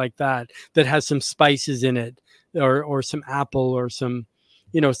something like that, that has some spices in it, or some apple, or some,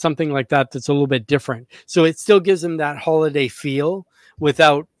 something like that, that's a little bit different. So it still gives them that holiday feel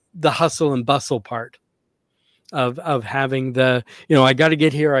without the hustle and bustle part of having the, I got to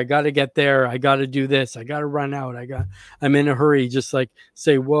get here, I got to get there, I got to do this, I got to run out, I'm in a hurry. Just like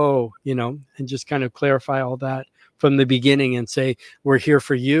say, whoa, and just kind of clarify all that from the beginning and say, we're here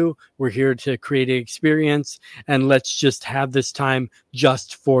for you, we're here to create an experience, and let's just have this time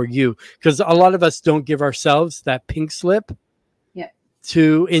just for you. Because a lot of us don't give ourselves that pink slip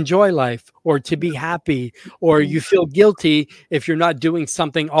to enjoy life or to be happy, or you feel guilty if you're not doing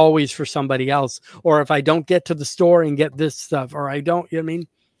something always for somebody else, or if I don't get to the store and get this stuff, or I don't,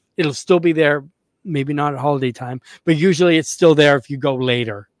 it'll still be there, maybe not at holiday time, but usually it's still there if you go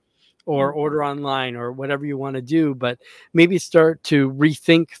later or order online or whatever you want to do. But maybe start to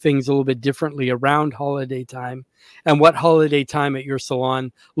rethink things a little bit differently around holiday time, and what holiday time at your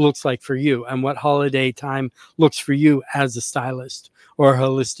salon looks like for you, and what holiday time looks for you as a stylist or a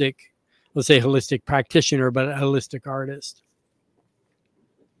holistic, let's say holistic practitioner, but a holistic artist.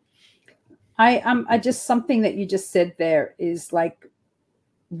 I just, something that you just said there is like,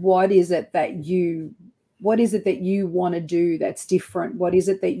 what is it that you want to do that's different? What is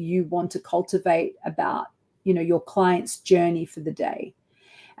it that you want to cultivate about, your client's journey for the day?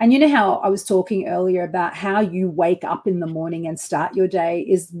 And you know how I was talking earlier about how you wake up in the morning and start your day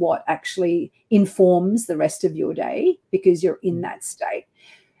is what actually informs the rest of your day, because you're in that state.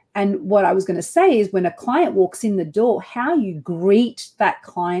 And what I was going to say is, when a client walks in the door, how you greet that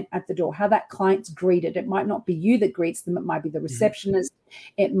client at the door, how that client's greeted. It might not be you that greets them. It might be the receptionist.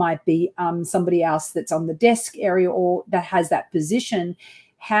 It might be somebody else that's on the desk area or that has that position.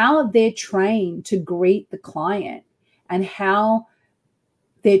 How they're trained to greet the client, and how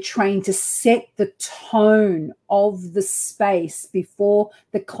they're trained to set the tone of the space before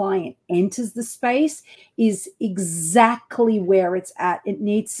the client enters the space is exactly where it's at. It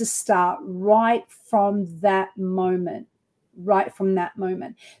needs to start right from that moment.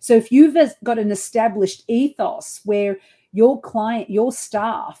 So if you've got an established ethos where your client, your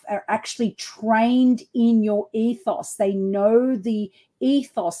staff are actually trained in your ethos, they know the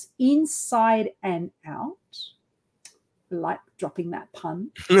ethos inside and out. Like dropping that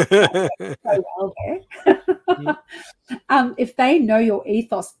pun. So well there. If they know your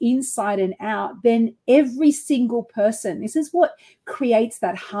ethos inside and out, then every single person, this is what creates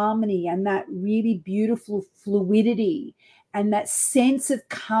that harmony and that really beautiful fluidity and that sense of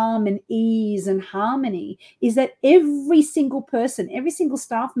calm and ease and harmony, is that every single person, every single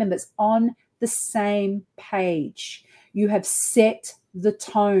staff member is on the same page. You have set the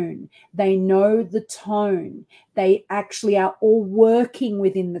tone. They know the tone. They actually are all working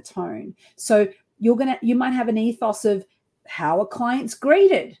within the tone. So you might have an ethos of how a client's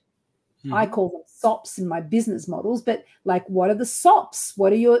greeted. I call them SOPs in my business models, but like, what are the SOPs?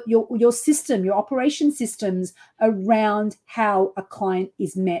 What are your system, your operation systems around how a client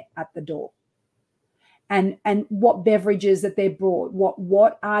is met at the door? And what beverages that they're brought,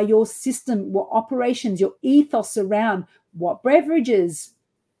 what are your system, what operations, your ethos around what beverages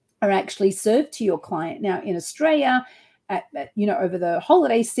are actually served to your client. Now in Australia, over the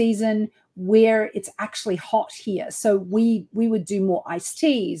holiday season, where it's actually hot here, so we would do more iced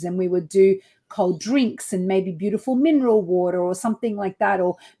teas, and we would do cold drinks and maybe beautiful mineral water or something like that,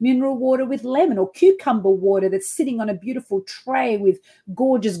 or mineral water with lemon or cucumber water that's sitting on a beautiful tray with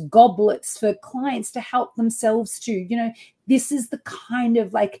gorgeous goblets for clients to help themselves to. This is the kind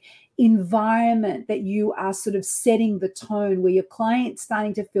of like environment that you are sort of setting the tone, where your client's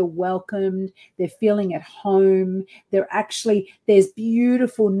starting to feel welcomed, they're feeling at home, there's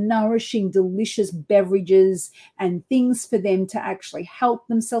beautiful, nourishing, delicious beverages and things for them to actually help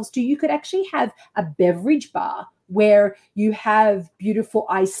themselves to. You could actually have a beverage bar where you have beautiful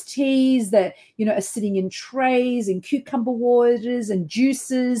iced teas that are sitting in trays, and cucumber waters and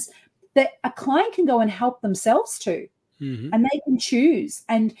juices that a client can go and help themselves to. And they can choose,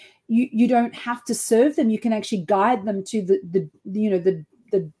 and you don't have to serve them. You can actually guide them to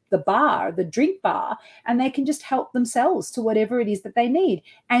the bar, the drink bar, and they can just help themselves to whatever it is that they need.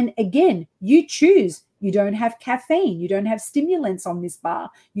 And again, you choose. You don't have caffeine. You don't have stimulants on this bar.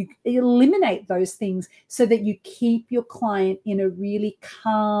 You eliminate those things so that you keep your client in a really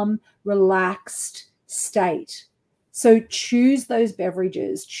calm, relaxed state. So choose those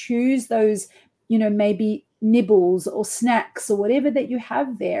beverages, choose those, maybe nibbles or snacks or whatever that you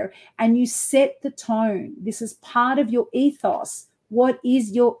have there, and you set the tone. This is part of your ethos. What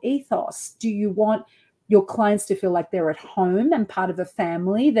is your ethos? Do you want your clients to feel like they're at home and part of a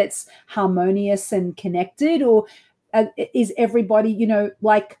family that's harmonious and connected? Or is everybody,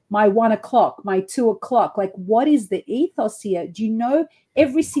 like my 1 o'clock, my 2 o'clock? Like, what is the ethos here? Do you know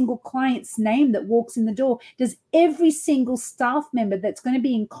every single client's name that walks in the door? Does every single staff member that's going to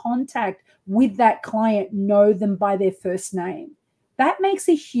be in contact with that client know them by their first name? That makes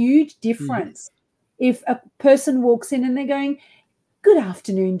a huge difference. If a person walks in and they're going, "Good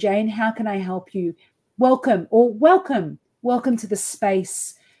afternoon, Jane. How can I help you? Welcome," or welcome to the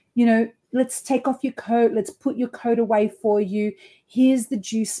space. Let's take off your coat. Let's put your coat away for you. Here's the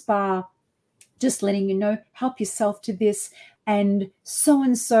juice bar. Just letting you know, help yourself to this. And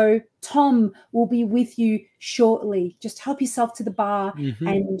so, Tom will be with you shortly. Just help yourself to the bar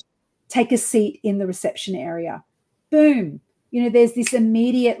and take a seat in the reception area. Boom. There's this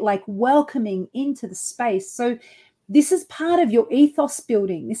immediate like welcoming into the space. So this is part of your ethos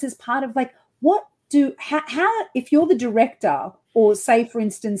building. This is part of like, how if you're the director, or say, for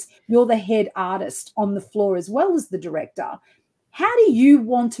instance, you're the head artist on the floor as well as the director, how do you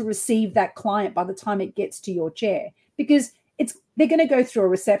want to receive that client by the time it gets to your chair? Because they're going to go through a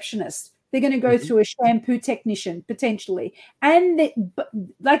receptionist. They're going to go through a shampoo technician potentially. And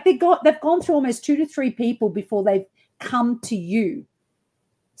they've gone through almost 2 to 3 people before they've come to you.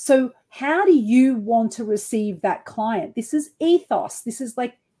 So how do you want to receive that client? This is ethos. This is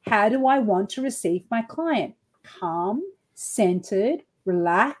like, how do I want to receive my client? Calm, centered,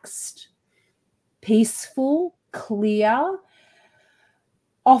 relaxed, peaceful, clear,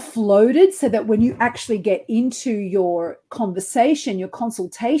 offloaded, so that when you actually get into your conversation, your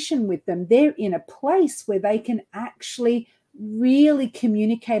consultation with them, they're in a place where they can actually really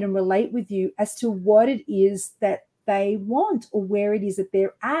communicate and relate with you as to what it is that they want, or where it is that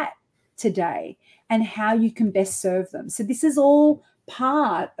they're at today, and how you can best serve them. So this is all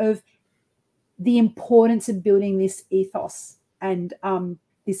part of the importance of building this ethos and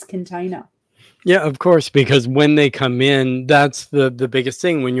this container. Yeah, of course, because when they come in, that's the biggest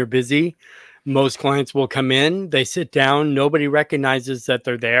thing. When you're busy, most clients will come in, they sit down, nobody recognizes that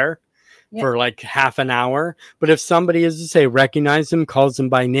they're there for like half an hour. But if somebody, as you say, recognizes them, calls them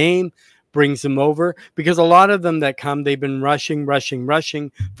by name, brings them over, because a lot of them that come, they've been rushing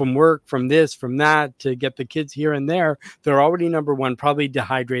from work, from this, from that, to get the kids here and there. They're already, number one, probably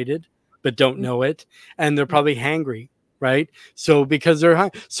dehydrated, but don't know it. And they're probably hangry. Right. So because they're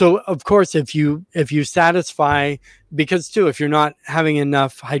high. So of course, if you satisfy, because too, if you're not having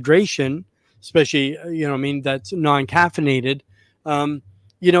enough hydration, especially, that's non-caffeinated,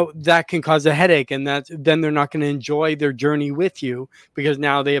 that can cause a headache, and then they're not going to enjoy their journey with you, because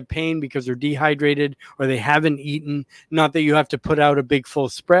now they have pain because they're dehydrated or they haven't eaten. Not that you have to put out a big full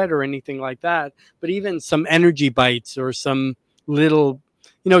spread or anything like that, but even some energy bites or some little,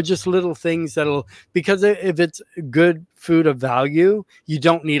 just little things because if it's good food of value, you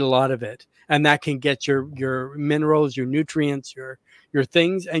don't need a lot of it. And that can get your minerals, your nutrients, your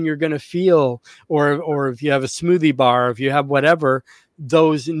things, and you're going to feel, or if you have a smoothie bar, if you have whatever,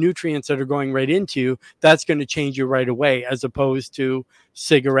 those nutrients that are going right into you, that's going to change you right away, as opposed to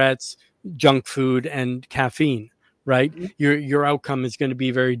cigarettes, junk food, and caffeine, right? Your outcome is going to be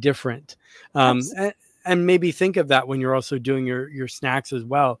very different. And maybe think of that when you're also doing your snacks as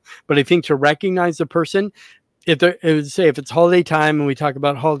well. But I think to recognize the person, if it's holiday time and we talk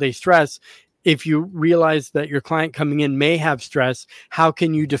about holiday stress, if you realize that your client coming in may have stress, how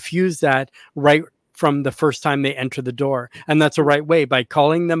can you diffuse that right from the first time they enter the door? And that's the right way, by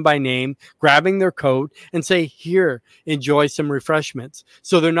calling them by name, grabbing their coat, and say, "Here, enjoy some refreshments."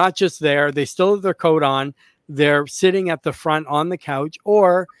 So they're not just there, they still have their coat on, they're sitting at the front on the couch.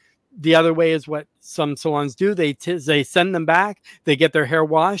 Or the other way is what some salons do. They send them back, they get their hair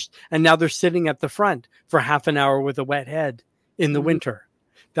washed, and now they're sitting at the front for half an hour with a wet head in the winter.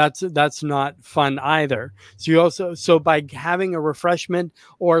 That's not fun either. So by having a refreshment,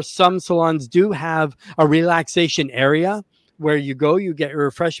 or some salons do have a relaxation area where you go, you get your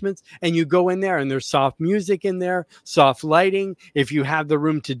refreshments, and you go in there, and there's soft music in there, soft lighting. If you have the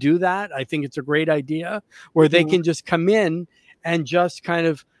room to do that, I think it's a great idea, where they can just come in and just kind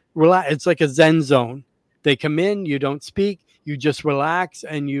of relax. It's like a Zen zone. They come in, you don't speak, you just relax,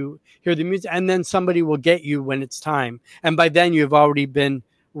 and you hear the music, and then somebody will get you when it's time. And by then you've already been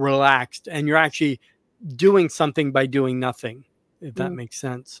relaxed, and you're actually doing something by doing nothing, if that makes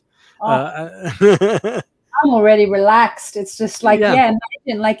sense. I'm already relaxed. It's just like, imagine,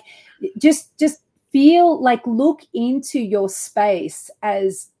 like, just feel like, look into your space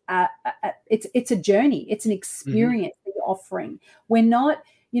as it's a journey. It's an experience that you're offering. We're not,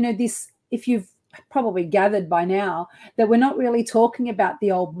 if you've probably gathered by now, that we're not really talking about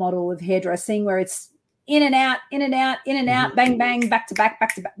the old model of hairdressing where it's in and out, in and out, in and out, bang, bang, back to back,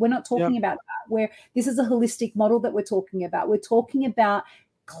 back to back. We're not talking about that. Where this is a holistic model that we're talking about. We're talking about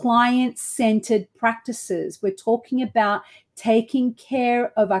client-centered practices. We're talking about taking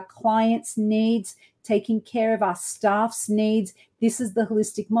care of our clients' needs, taking care of our staff's needs. This is the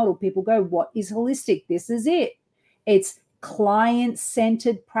holistic model. People go, what is holistic? This is it. It's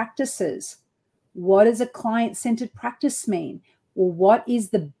client-centered practices. What does a client-centered practice mean? Well, what is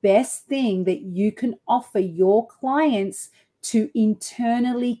the best thing that you can offer your clients to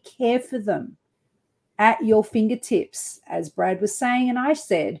internally care for them at your fingertips? As Brad was saying, and I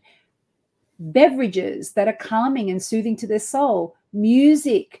said, beverages that are calming and soothing to their soul,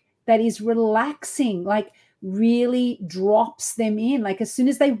 music that is relaxing, like really drops them in. Like as soon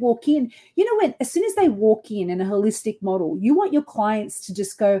as they walk in, as soon as they walk in a holistic model, you want your clients to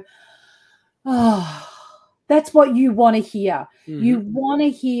just go, oh, that's what you want to hear. Mm-hmm. You want to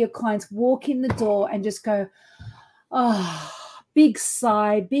hear your clients walk in the door and just go, oh, big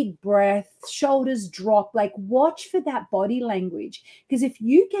sigh, big breath, shoulders drop. Like watch for that body language. Because if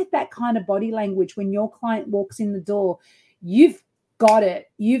you get that kind of body language when your client walks in the door, you've got it.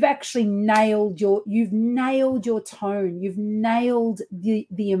 You've actually nailed your tone. You've nailed the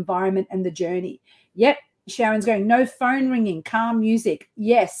environment and the journey. Yep. Sharon's going, no phone ringing, calm music.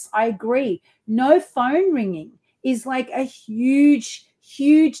 Yes, I agree. No phone ringing is like a huge,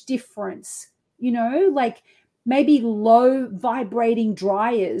 huge difference. Like maybe low vibrating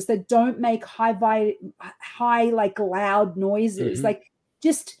dryers that don't make high like loud noises. Mm-hmm. Like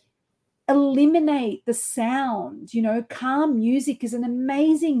just eliminate the sound. Calm music is an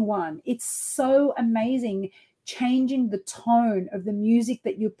amazing one. It's so amazing. Changing the tone of the music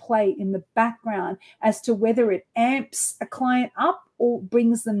that you play in the background as to whether it amps a client up or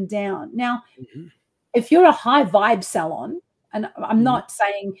brings them down. Now, if you're a high vibe salon, and I'm not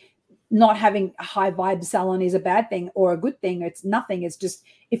saying not having a high vibe salon is a bad thing or a good thing. It's nothing. It's just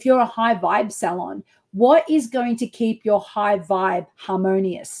if you're a high vibe salon, what is going to keep your high vibe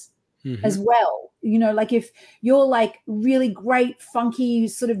harmonious as well? Like if you're like really great, funky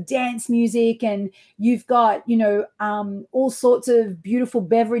sort of dance music and you've got, all sorts of beautiful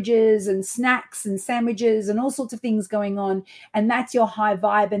beverages and snacks and sandwiches and all sorts of things going on, and that's your high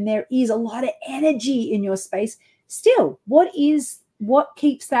vibe, and there is a lot of energy in your space, still, what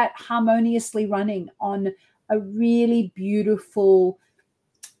keeps that harmoniously running on a really beautiful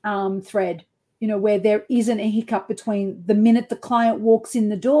thread? Where there isn't a hiccup between the minute the client walks in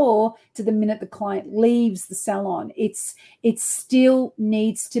the door to the minute the client leaves the salon. It still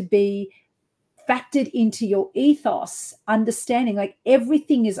needs to be factored into your ethos, understanding like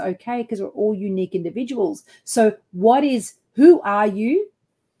everything is okay because we're all unique individuals. So who are you?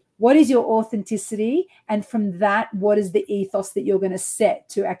 What is your authenticity? And from that, what is the ethos that you're going to set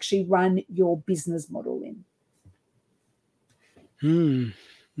to actually run your business model in?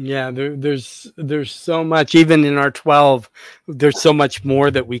 Yeah, there's so much, even in our 12, there's so much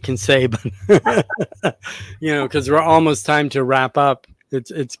more that we can say, but because we're almost time to wrap up.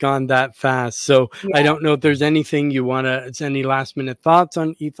 It's gone that fast. So yeah. I don't know if there's anything it's any last minute thoughts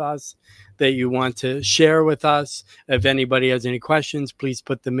on Ethos that you want to share with us. If anybody has any questions, please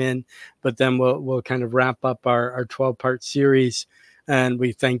put them in, but then we'll kind of wrap up our 12-part series. And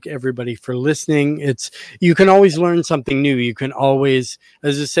we thank everybody for listening. You can always learn something new. You can always,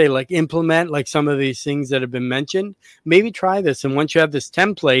 as I say, like implement like some of these things that have been mentioned. Maybe try this. And once you have this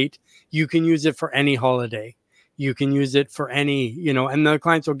template, you can use it for any holiday. You can use it for any, and the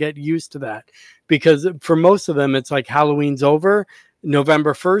clients will get used to that, because for most of them, it's like Halloween's over.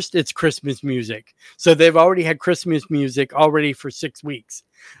 November 1st, it's Christmas music. So they've already had Christmas music already for 6 weeks.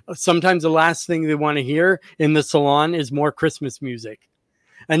 Sometimes the last thing they want to hear in the salon is more Christmas music.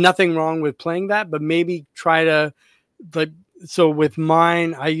 And nothing wrong with playing that, but maybe try to, so with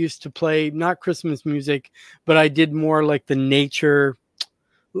mine, I used to play not Christmas music, but I did more like the nature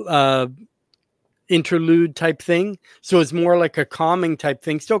interlude type thing. So it's more like a calming type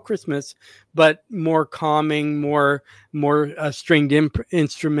thing, still Christmas, but more calming, more stringed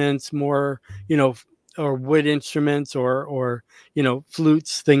instruments, more, or wood instruments or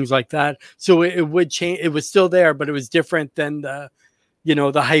flutes, things like that. So it would change. It was still there, but it was different than the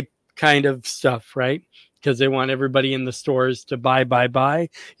hype kind of stuff, right? Because they want everybody in the stores to buy.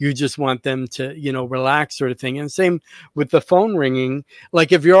 You just want them to, relax, sort of thing. And same with the phone ringing.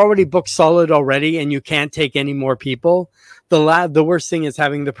 Like if you're already booked solid already and you can't take any more people, the worst thing is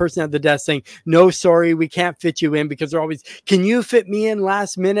having the person at the desk saying, no, sorry, we can't fit you in, because they're always, can you fit me in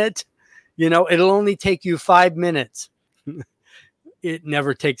last minute? It'll only take you 5 minutes. it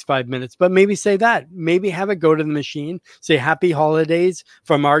never takes 5 minutes, but maybe say that. Maybe have it go to the machine, say happy holidays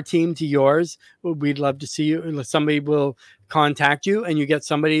from our team to yours. We'd love to see you. Somebody will contact you, and you get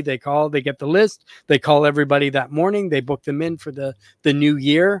somebody, they call, they get the list, they call everybody that morning, they book them in for the new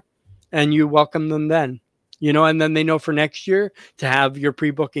year, and you welcome them then, and then they know for next year to have your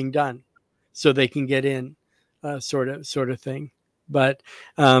pre-booking done so they can get in, sort of thing. But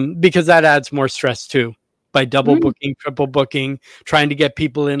because that adds more stress too, by double booking, triple booking, trying to get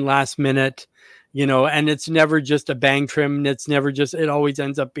people in last minute, and it's never just a bang trim. It always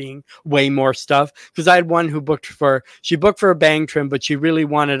ends up being way more stuff. Because I had one who booked for a bang trim, but she really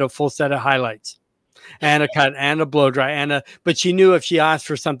wanted a full set of highlights and a cut and a blow dry but she knew if she asked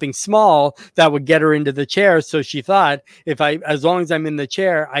for something small, that would get her into the chair. So she thought, as long as I'm in the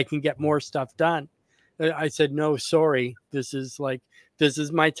chair, I can get more stuff done. I said, no, sorry. This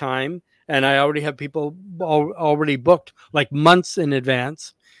is my time. And I already have people already booked like months in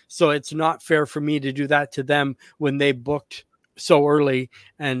advance. So it's not fair for me to do that to them when they booked so early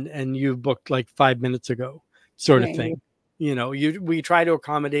and you booked like 5 minutes ago, sort of thing. We try to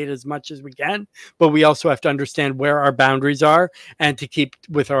accommodate as much as we can, but we also have to understand where our boundaries are and to keep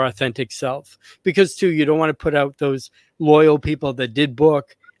with our authentic self. Because too, you don't want to put out those loyal people that did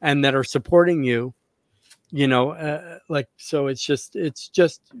book and that are supporting you. So it's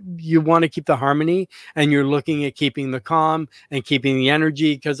just you want to keep the harmony, and you're looking at keeping the calm and keeping the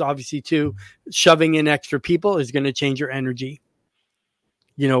energy, because obviously too, shoving in extra people is going to change your energy.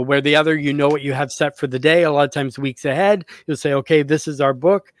 Where the other, what you have set for the day, a lot of times weeks ahead, you'll say, okay, this is our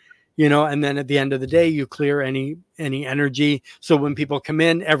book, and then at the end of the day, you clear any energy. So when people come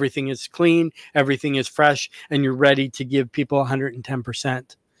in, everything is clean, everything is fresh, and you're ready to give people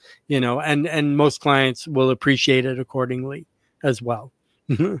 110%. And most clients will appreciate it accordingly as well.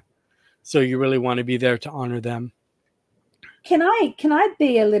 So you really want to be there to honor them. Can I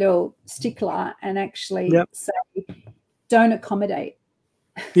be a little stickler and actually say, don't accommodate?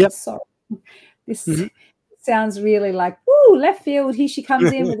 Yep. Sorry. This sounds really like, woo, left field. Here she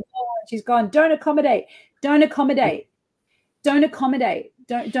comes in with a ball and she's gone. Don't accommodate. Don't accommodate. Don't accommodate.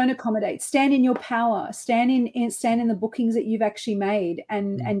 Don't accommodate. Stand in your power. Stand in the bookings that you've actually made,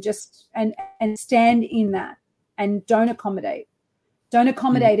 and stand in that, and don't accommodate. Don't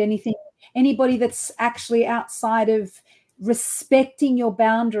accommodate anything. Anybody that's actually outside of respecting your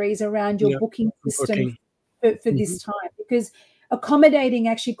boundaries around your booking system for this time, because accommodating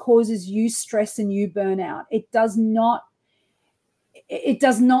actually causes you stress and you burnout. It does not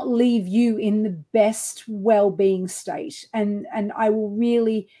leave you in the best well-being state. And I will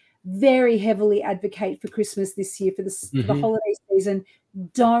really very heavily advocate for Christmas this year, for the holiday season.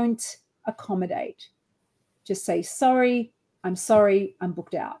 Don't accommodate. Just say, sorry, I'm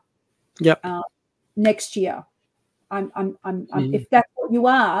booked out. Yep. Next year. If that's what you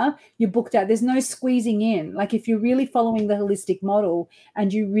are, you're booked out. There's no squeezing in. Like, if you're really following the holistic model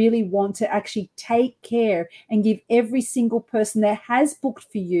and you really want to actually take care and give every single person that has booked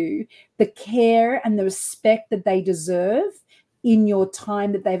for you the care and the respect that they deserve in your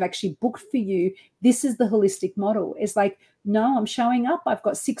time that they've actually booked for you, this is the holistic model. It's like, no, I'm showing up. I've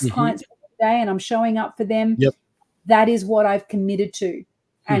got 6 clients per day and I'm showing up for them. Yep. That is what I've committed to.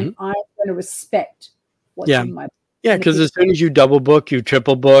 And I'm going to respect what's in my book. Yeah, because as soon as you double book, you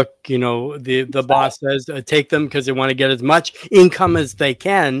triple book, the boss says take them because they want to get as much income as they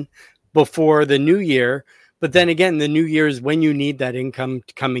can before the new year. But then again, the new year is when you need that income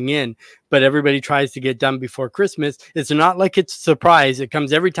coming in. But everybody tries to get done before Christmas. It's not like it's a surprise. It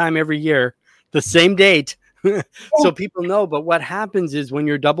comes every year, the same date. So people know. But what happens is when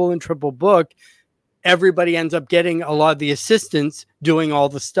you're double and triple book, everybody ends up getting a lot of the assistants doing all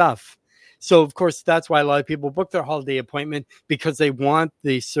the stuff. So, of course, that's why a lot of people book their holiday appointment, because they want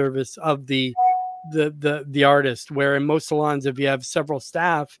the service of the artist. Where in most salons, if you have several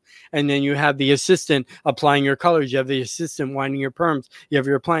staff and then you have the assistant applying your colors, you have the assistant winding your perms, you have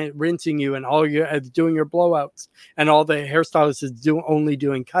your client rinsing you and all your doing your blowouts, and all the hairstylist is only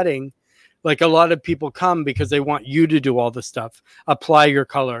doing cutting. Like, a lot of people come because they want you to do all the stuff, apply your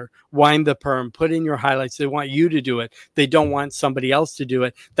color, wind the perm, put in your highlights. They want you to do it. They don't want somebody else to do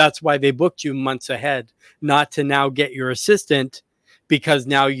it. That's why they booked you months ahead, not to now get your assistant because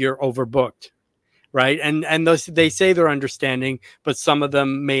now you're overbooked. Right. And those, they say they're understanding, but some of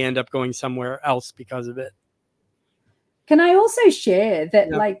them may end up going somewhere else because of it. Can I also share that,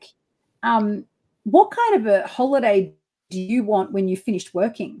 what kind of a holiday do you want when you finished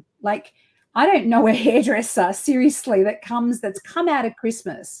working? Like, I don't know a hairdresser, seriously, that's come out of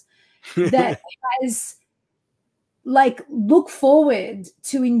Christmas that has like look forward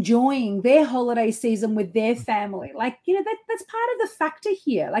to enjoying their holiday season with their family. Like, you know, that's part of the factor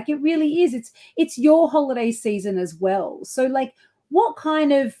here. Like, it really is. It's your holiday season as well. So like, what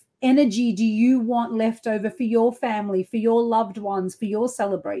kind of energy do you want left over for your family, for your loved ones, for your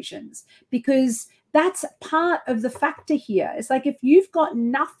celebrations? Because that's part of the factor here. It's like, if you've got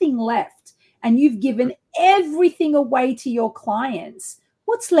nothing left and you've given everything away to your clients,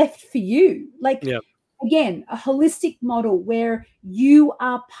 what's left for you? Like, Yeah. again, a holistic model where you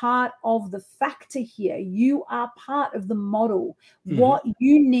are part of the factor here. You are part of the model. Mm-hmm. What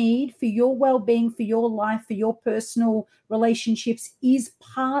you need for your well-being, for your life, for your personal relationships is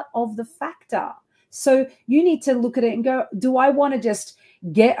part of the factor. So you need to look at it and go, do I want to just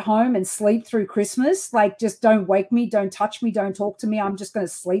get home and sleep through Christmas? Like, just don't wake me, don't touch me, don't talk to me. I'm just going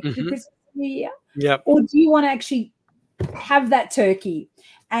to sleep through Christmas, New Year. Yep. Or do you want to actually have that turkey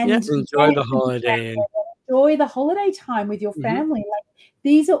and enjoy the holiday and enjoy the holiday time with your family? Like,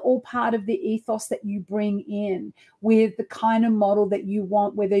 these are all part of the ethos that you bring in with the kind of model that you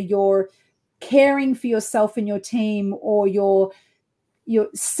want, whether you're caring for yourself and your team, or you're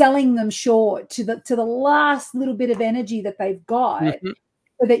selling them short to the last little bit of energy that they've got,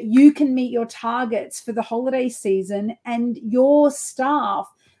 so that you can meet your targets for the holiday season, and your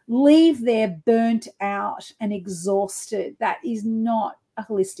staff leave there burnt out and exhausted. That is not a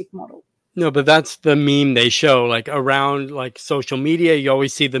holistic model. No, but that's the meme they show, like around like social media. You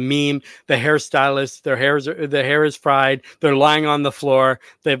always see the meme, the hairstylist, their hair is fried. They're lying on the floor.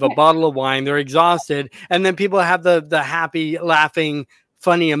 They have a bottle of wine. They're exhausted. And then people have the happy, laughing,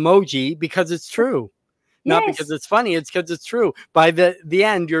 funny emoji because it's true. Not because it's funny, it's because it's true. By the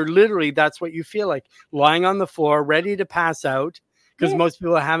end, you're literally, that's what you feel like, lying on the floor, ready to pass out, because most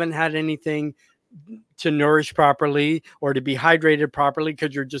people haven't had anything to nourish properly or to be hydrated properly,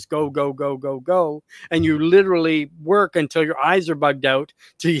 because you're just go, go, go, go, go. And you literally work until your eyes are bugged out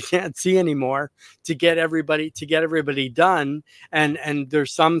till you can't see anymore to get everybody done. And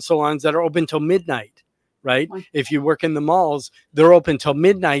there's some salons that are open till midnight, right? If you work in the malls, they're open till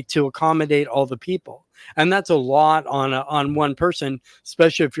midnight to accommodate all the people. And that's a lot on one person,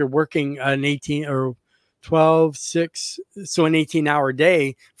 especially if you're working an 18 or 12, 6, so an 18-hour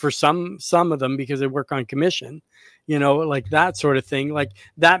day for some of them, because they work on commission, you know, like that sort of thing. Like,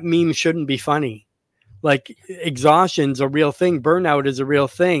 that meme shouldn't be funny. Like, exhaustion's a real thing. Burnout is a real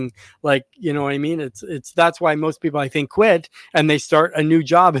thing. Like, you know what I mean? It's that's why most people, I think, quit and they start a new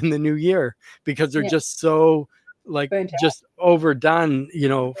job in the new year, because they're just so like just overdone, you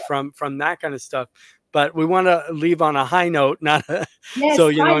know, from that kind of stuff. But we want to leave on a high note, not a, so,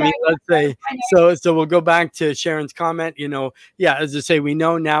 you know what I mean? Let's say, so we'll go back to Sharon's comment, you know, as I say, we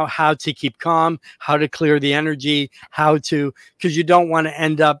know now how to keep calm, how to clear the energy, because you don't want to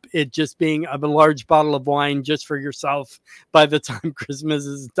end up it just being a large bottle of wine just for yourself by the time Christmas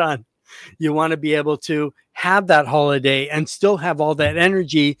is done. You want to be able to have that holiday and still have all that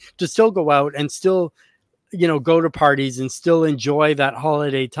energy to still go out and still, you know, go to parties and still enjoy that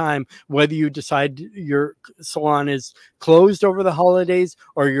holiday time, whether you decide your salon is closed over the holidays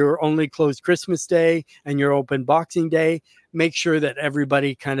or you're only closed Christmas Day and you're open Boxing Day. Make sure that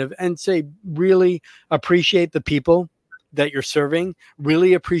everybody really appreciate the people that you're serving,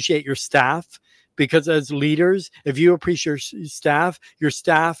 really appreciate your staff, because as leaders, if you appreciate your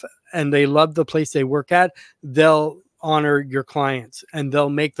staff and they love the place they work at, they'll honor your clients and they'll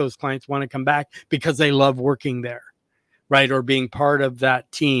make those clients want to come back because they love working there, right? Or being part of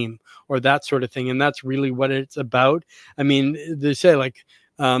that team or that sort of thing. And that's really what it's about. I mean, they say like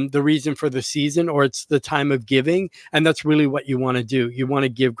the reason for the season, or it's the time of giving. And that's really what you want to do. You want to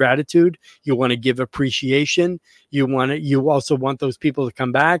give gratitude. You want to give appreciation. You also want those people to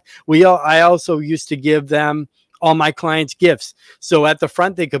come back. I also used to give them all my clients gifts. So at the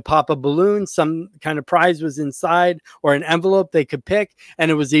front, they could pop a balloon, some kind of prize was inside, or an envelope they could pick.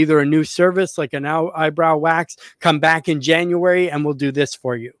 And it was either a new service, like an eyebrow wax, come back in January and we'll do this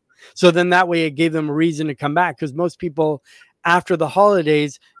for you. So then that way it gave them a reason to come back, because most people after the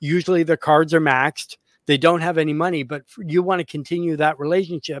holidays, usually their cards are maxed. They don't have any money, but you want to continue that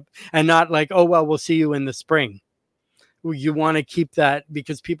relationship and not like, oh, well, we'll see you in the spring. You want to keep that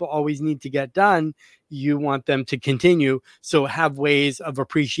because people always need to get done. You want them to continue. So have ways of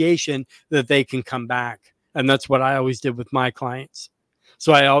appreciation that they can come back. And that's what I always did with my clients.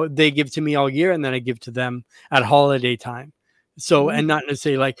 So they give to me all year and then I give to them at holiday time. So, and not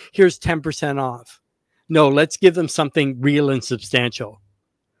necessarily like, here's 10% off. No, let's give them something real and substantial.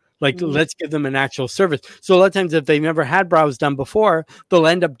 Like, let's give them an actual service. So a lot of times if they've never had brows done before, they'll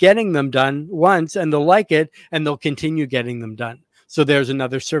end up getting them done once and they'll like it and they'll continue getting them done. So there's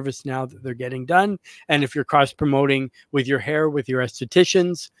another service now that they're getting done. And if you're cross promoting with your hair, with your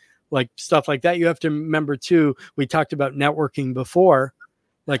estheticians, like stuff like that, you have to remember too, we talked about networking before,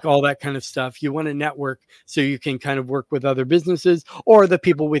 like all that kind of stuff. You want to network so you can kind of work with other businesses or the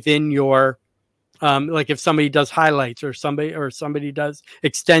people within your, like if somebody does highlights or somebody does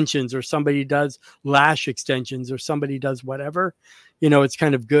extensions or somebody does lash extensions or somebody does whatever, it's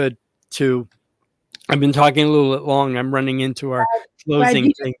kind of good to. I've been talking a little bit long. I'm running into our closing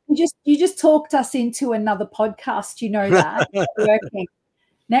Brad, thing. You just talked us into another podcast. You know that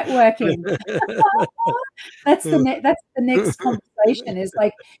networking. That's the next conversation is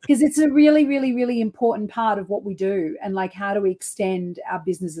like, because it's a really, really, really important part of what we do, and like how do we extend our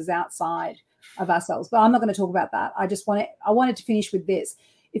businesses outside of ourselves. But I'm not going to talk about that. I wanted to finish with this.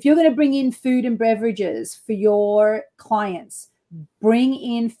 If you're going to bring in food and beverages for your clients, bring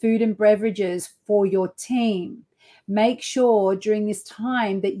in food and beverages for your team. Make sure during this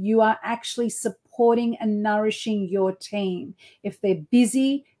time that you are actually supporting and nourishing your team. If they're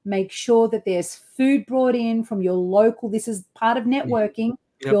busy, make sure that there's food brought in from your local. This is part of networking.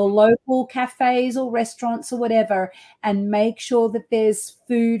 Yep. Your local cafes or restaurants or whatever, and make sure that there's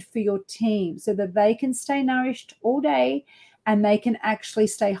food for your team so that they can stay nourished all day and they can actually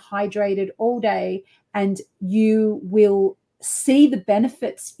stay hydrated all day, and you will see the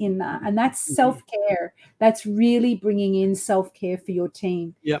benefits in that. And that's self-care. That's really bringing in self-care for your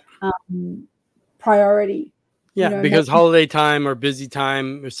team. Yep. Priority. Yeah, because holiday time or busy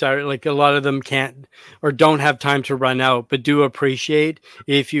time, or Saturday, like a lot of them can't or don't have time to run out, but do appreciate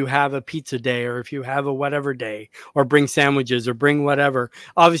if you have a pizza day or if you have a whatever day, or bring sandwiches or bring whatever.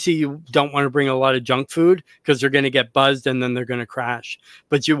 Obviously, you don't want to bring a lot of junk food because they're going to get buzzed and then they're going to crash.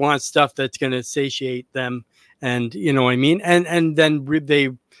 But you want stuff that's going to satiate them, and you know what I mean? And then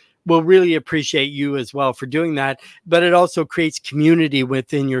they will really appreciate you as well for doing that. But it also creates community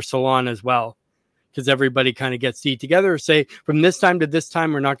within your salon as well, because everybody kind of gets to eat together, or say from this time to this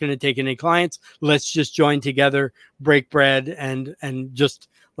time, we're not going to take any clients. Let's just join together, break bread, and just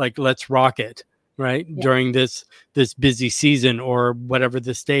like, let's rock it. Right. Yeah. During this busy season or whatever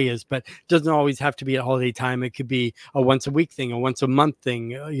this day is, but it doesn't always have to be at holiday time. It could be a once a week thing, a once a month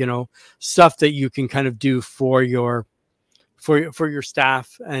thing, stuff that you can kind of do for your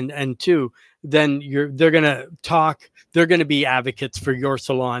staff, and two, then they're going to talk, they're going to be advocates for your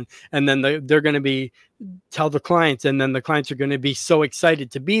salon, and then they're going to tell the clients, and then the clients are going to be so excited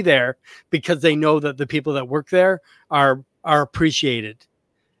to be there because they know that the people that work there are appreciated,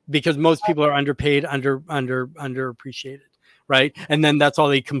 because most people are underpaid, underappreciated, right? And then that's all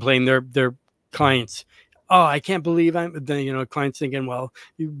they complain, their clients, oh, I can't believe clients thinking, well,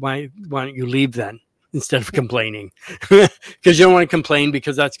 why don't you leave then instead of complaining? Because you don't want to complain,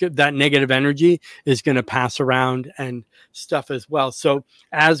 because that's good. That negative energy is going to pass around and stuff as well. So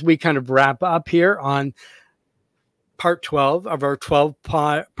as we kind of wrap up here on part 12 of our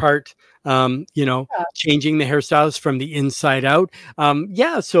 12-part, changing the hairstyles from the inside out.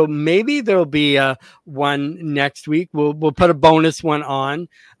 So maybe there'll be one next week. We'll put a bonus one on.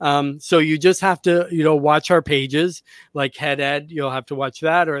 So you just have to, watch our pages like Head Ed. You'll have to watch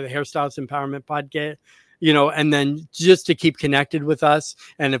that, or the Hairstylist Empowerment Podcast, and then just to keep connected with us.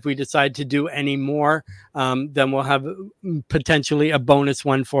 And if we decide to do any more, then we'll have potentially a bonus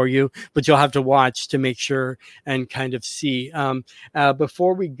one for you, but you'll have to watch to make sure and kind of see.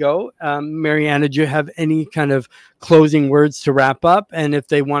 Before we go, Mariana, do you have any kind of closing words to wrap up? And if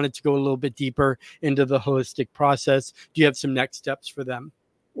they wanted to go a little bit deeper into the holistic process, do you have some next steps for them?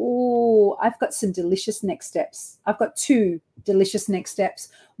 Oh, I've got some delicious next steps. I've got two delicious next steps.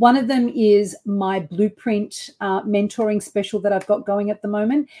 One of them is my blueprint mentoring special that I've got going at the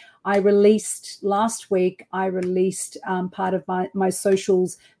moment. Last week, I released part of my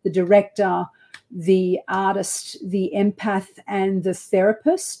socials, the director, the artist, the empath, and the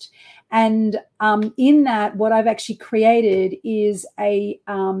therapist. And in that, what I've actually created is a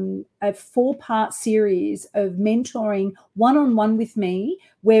 4-part series of mentoring one-on-one with me,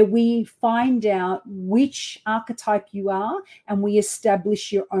 where we find out which archetype you are and we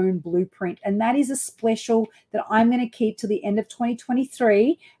establish your own blueprint. And that is a special that I'm going to keep to the end of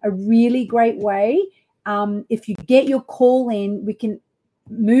 2023, a really great way. If you get your call in, we can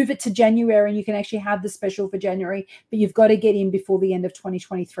move it to January, and you can actually have the special for January, but you've got to get in before the end of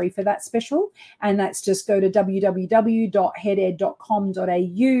 2023 for that special. And that's just go to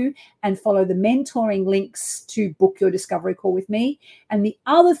www.headed.com.au and follow the mentoring links to book your discovery call with me. And the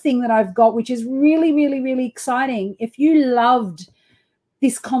other thing that I've got, which is really, really, really exciting, if you loved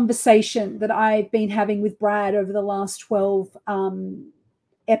this conversation that I've been having with Brad over the last 12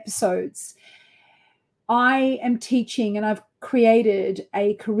 episodes, I am teaching, and I've created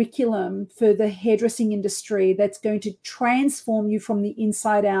a curriculum for the hairdressing industry that's going to transform you from the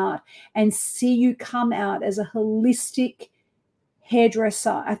inside out and see you come out as a holistic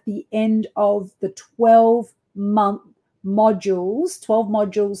hairdresser at the end of the 12-month modules,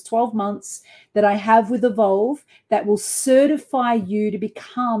 12 months that I have with Evolve that will certify you to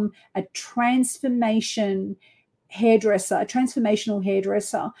become a transformational hairdresser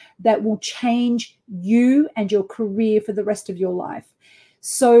that will change you and your career for the rest of your life.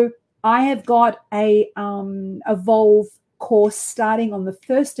 So I have got a Evolve course starting on the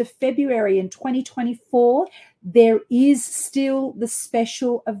 1st of February in 2024. There is still the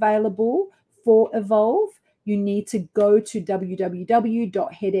special available for Evolve. You need to go to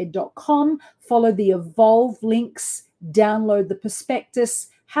www.headed.com, follow the Evolve links, download the prospectus,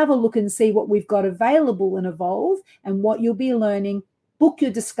 have a look and see what we've got available in Evolve and what you'll be learning. Book your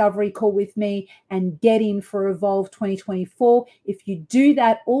discovery call with me and get in for Evolve 2024. If you do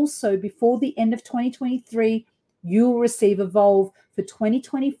that also before the end of 2023, you'll receive Evolve for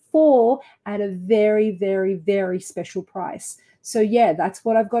 2024 at a very, very, very special price. So yeah, that's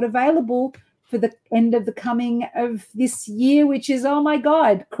what I've got available for the end of the coming of this year, which is, oh my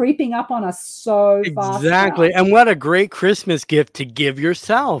God, creeping up on us so fast. Exactly. And what a great Christmas gift to give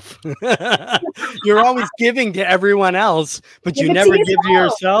yourself. You're always giving to everyone else, but you never give to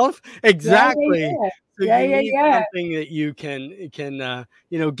yourself. Exactly. So you need something that you can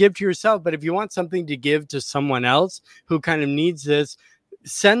give to yourself. But if you want something to give to someone else who kind of needs this,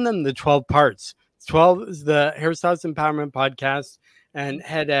 send them the 12 parts. 12 is the Hairstylist Empowerment Podcast and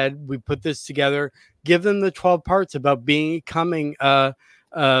Head Ed. We put this together. Give them the 12 parts about becoming a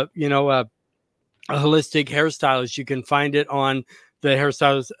holistic hairstylist. You can find it on the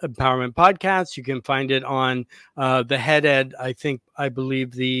Hairstylist Empowerment Podcast. You can find it on the Head Ed, I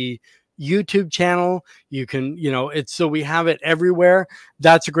believe the YouTube channel. You can, so we have it everywhere.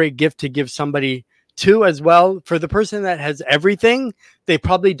 That's a great gift to give somebody too as well. For the person that has everything, they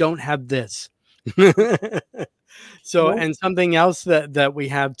probably don't have this. So, and something else that we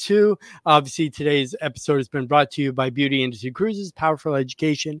have too, obviously today's episode has been brought to you by Beauty Industry Cruises, powerful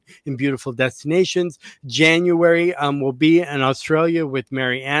education in beautiful destinations. January will be in Australia with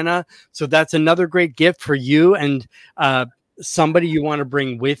Mariana. So that's another great gift for you and somebody you want to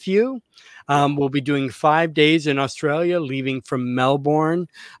bring with you. We'll be doing 5 days in Australia, leaving from Melbourne.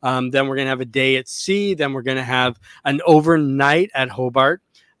 Then we're going to have a day at sea. Then we're going to have an overnight at Hobart.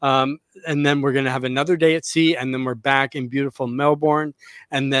 And then we're going to have another day at sea, and then we're back in beautiful Melbourne.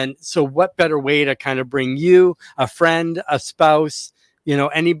 And then, so what better way to kind of bring you, a friend, a spouse,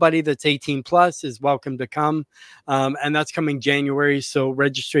 anybody that's 18 plus is welcome to come. And that's coming January. So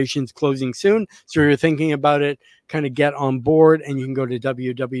registration's closing soon. So if you're thinking about it, kind of get on board, and you can go to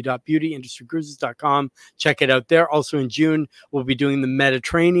www.beautyindustrycruises.com. Check it out there. Also in June, we'll be doing the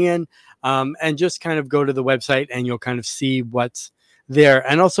Mediterranean, and just kind of go to the website and you'll kind of see what's there.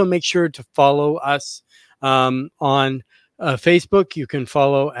 And also make sure to follow us on Facebook. You can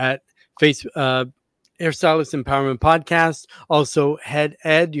follow at Hairstylist Empowerment Podcast. Also Head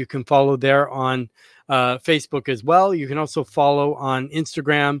Ed, you can follow there on Facebook as well. You can also follow on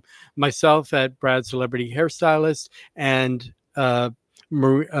Instagram myself at Brad Celebrity Hairstylist, and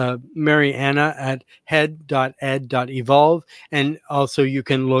Mariana at head.ed.evolve. And also you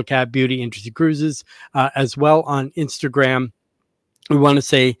can look at Beauty Industry Cruises as well on Instagram. We want to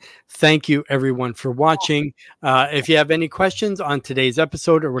say thank you, everyone, for watching. If you have any questions on today's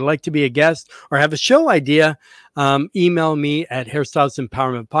episode, or would like to be a guest, or have a show idea, email me at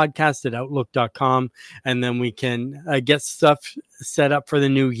hairstylistempowermentpodcast@outlook.com, and then we can get stuff set up for the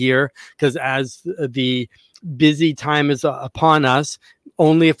new year. Because as the busy time is upon us,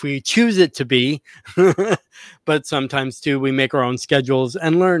 only if we choose it to be, but sometimes too, we make our own schedules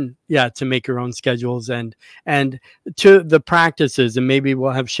and learn, to make your own schedules and to the practices. And maybe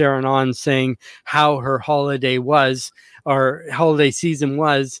we'll have Sharon on saying how her holiday was, or holiday season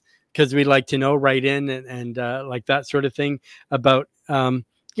was, because we'd like to know, right in and like that sort of thing about,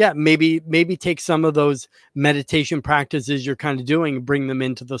 maybe take some of those meditation practices you're kind of doing and bring them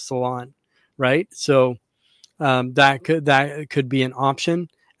into the salon. Right. So, that could be an option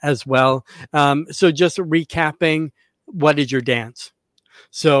as well. So just recapping, what is your dance?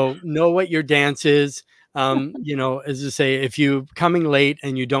 So know what your dance is. As I say, if you're coming late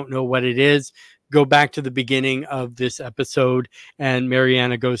and you don't know what it is, go back to the beginning of this episode, and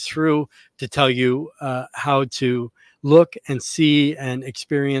Mariana goes through to tell you how to look and see and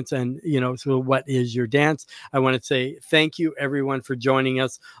experience, and so what is your dance. I want to say thank you, everyone, for joining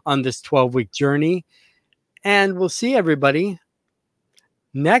us on this 12-week journey. And we'll see everybody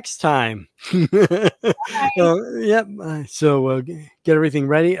next time. Yep. So get everything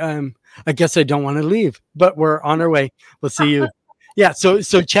ready. I guess I don't want to leave, but we're on our way. We'll see you. Yeah. So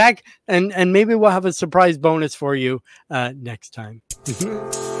check, and maybe we'll have a surprise bonus for you next time.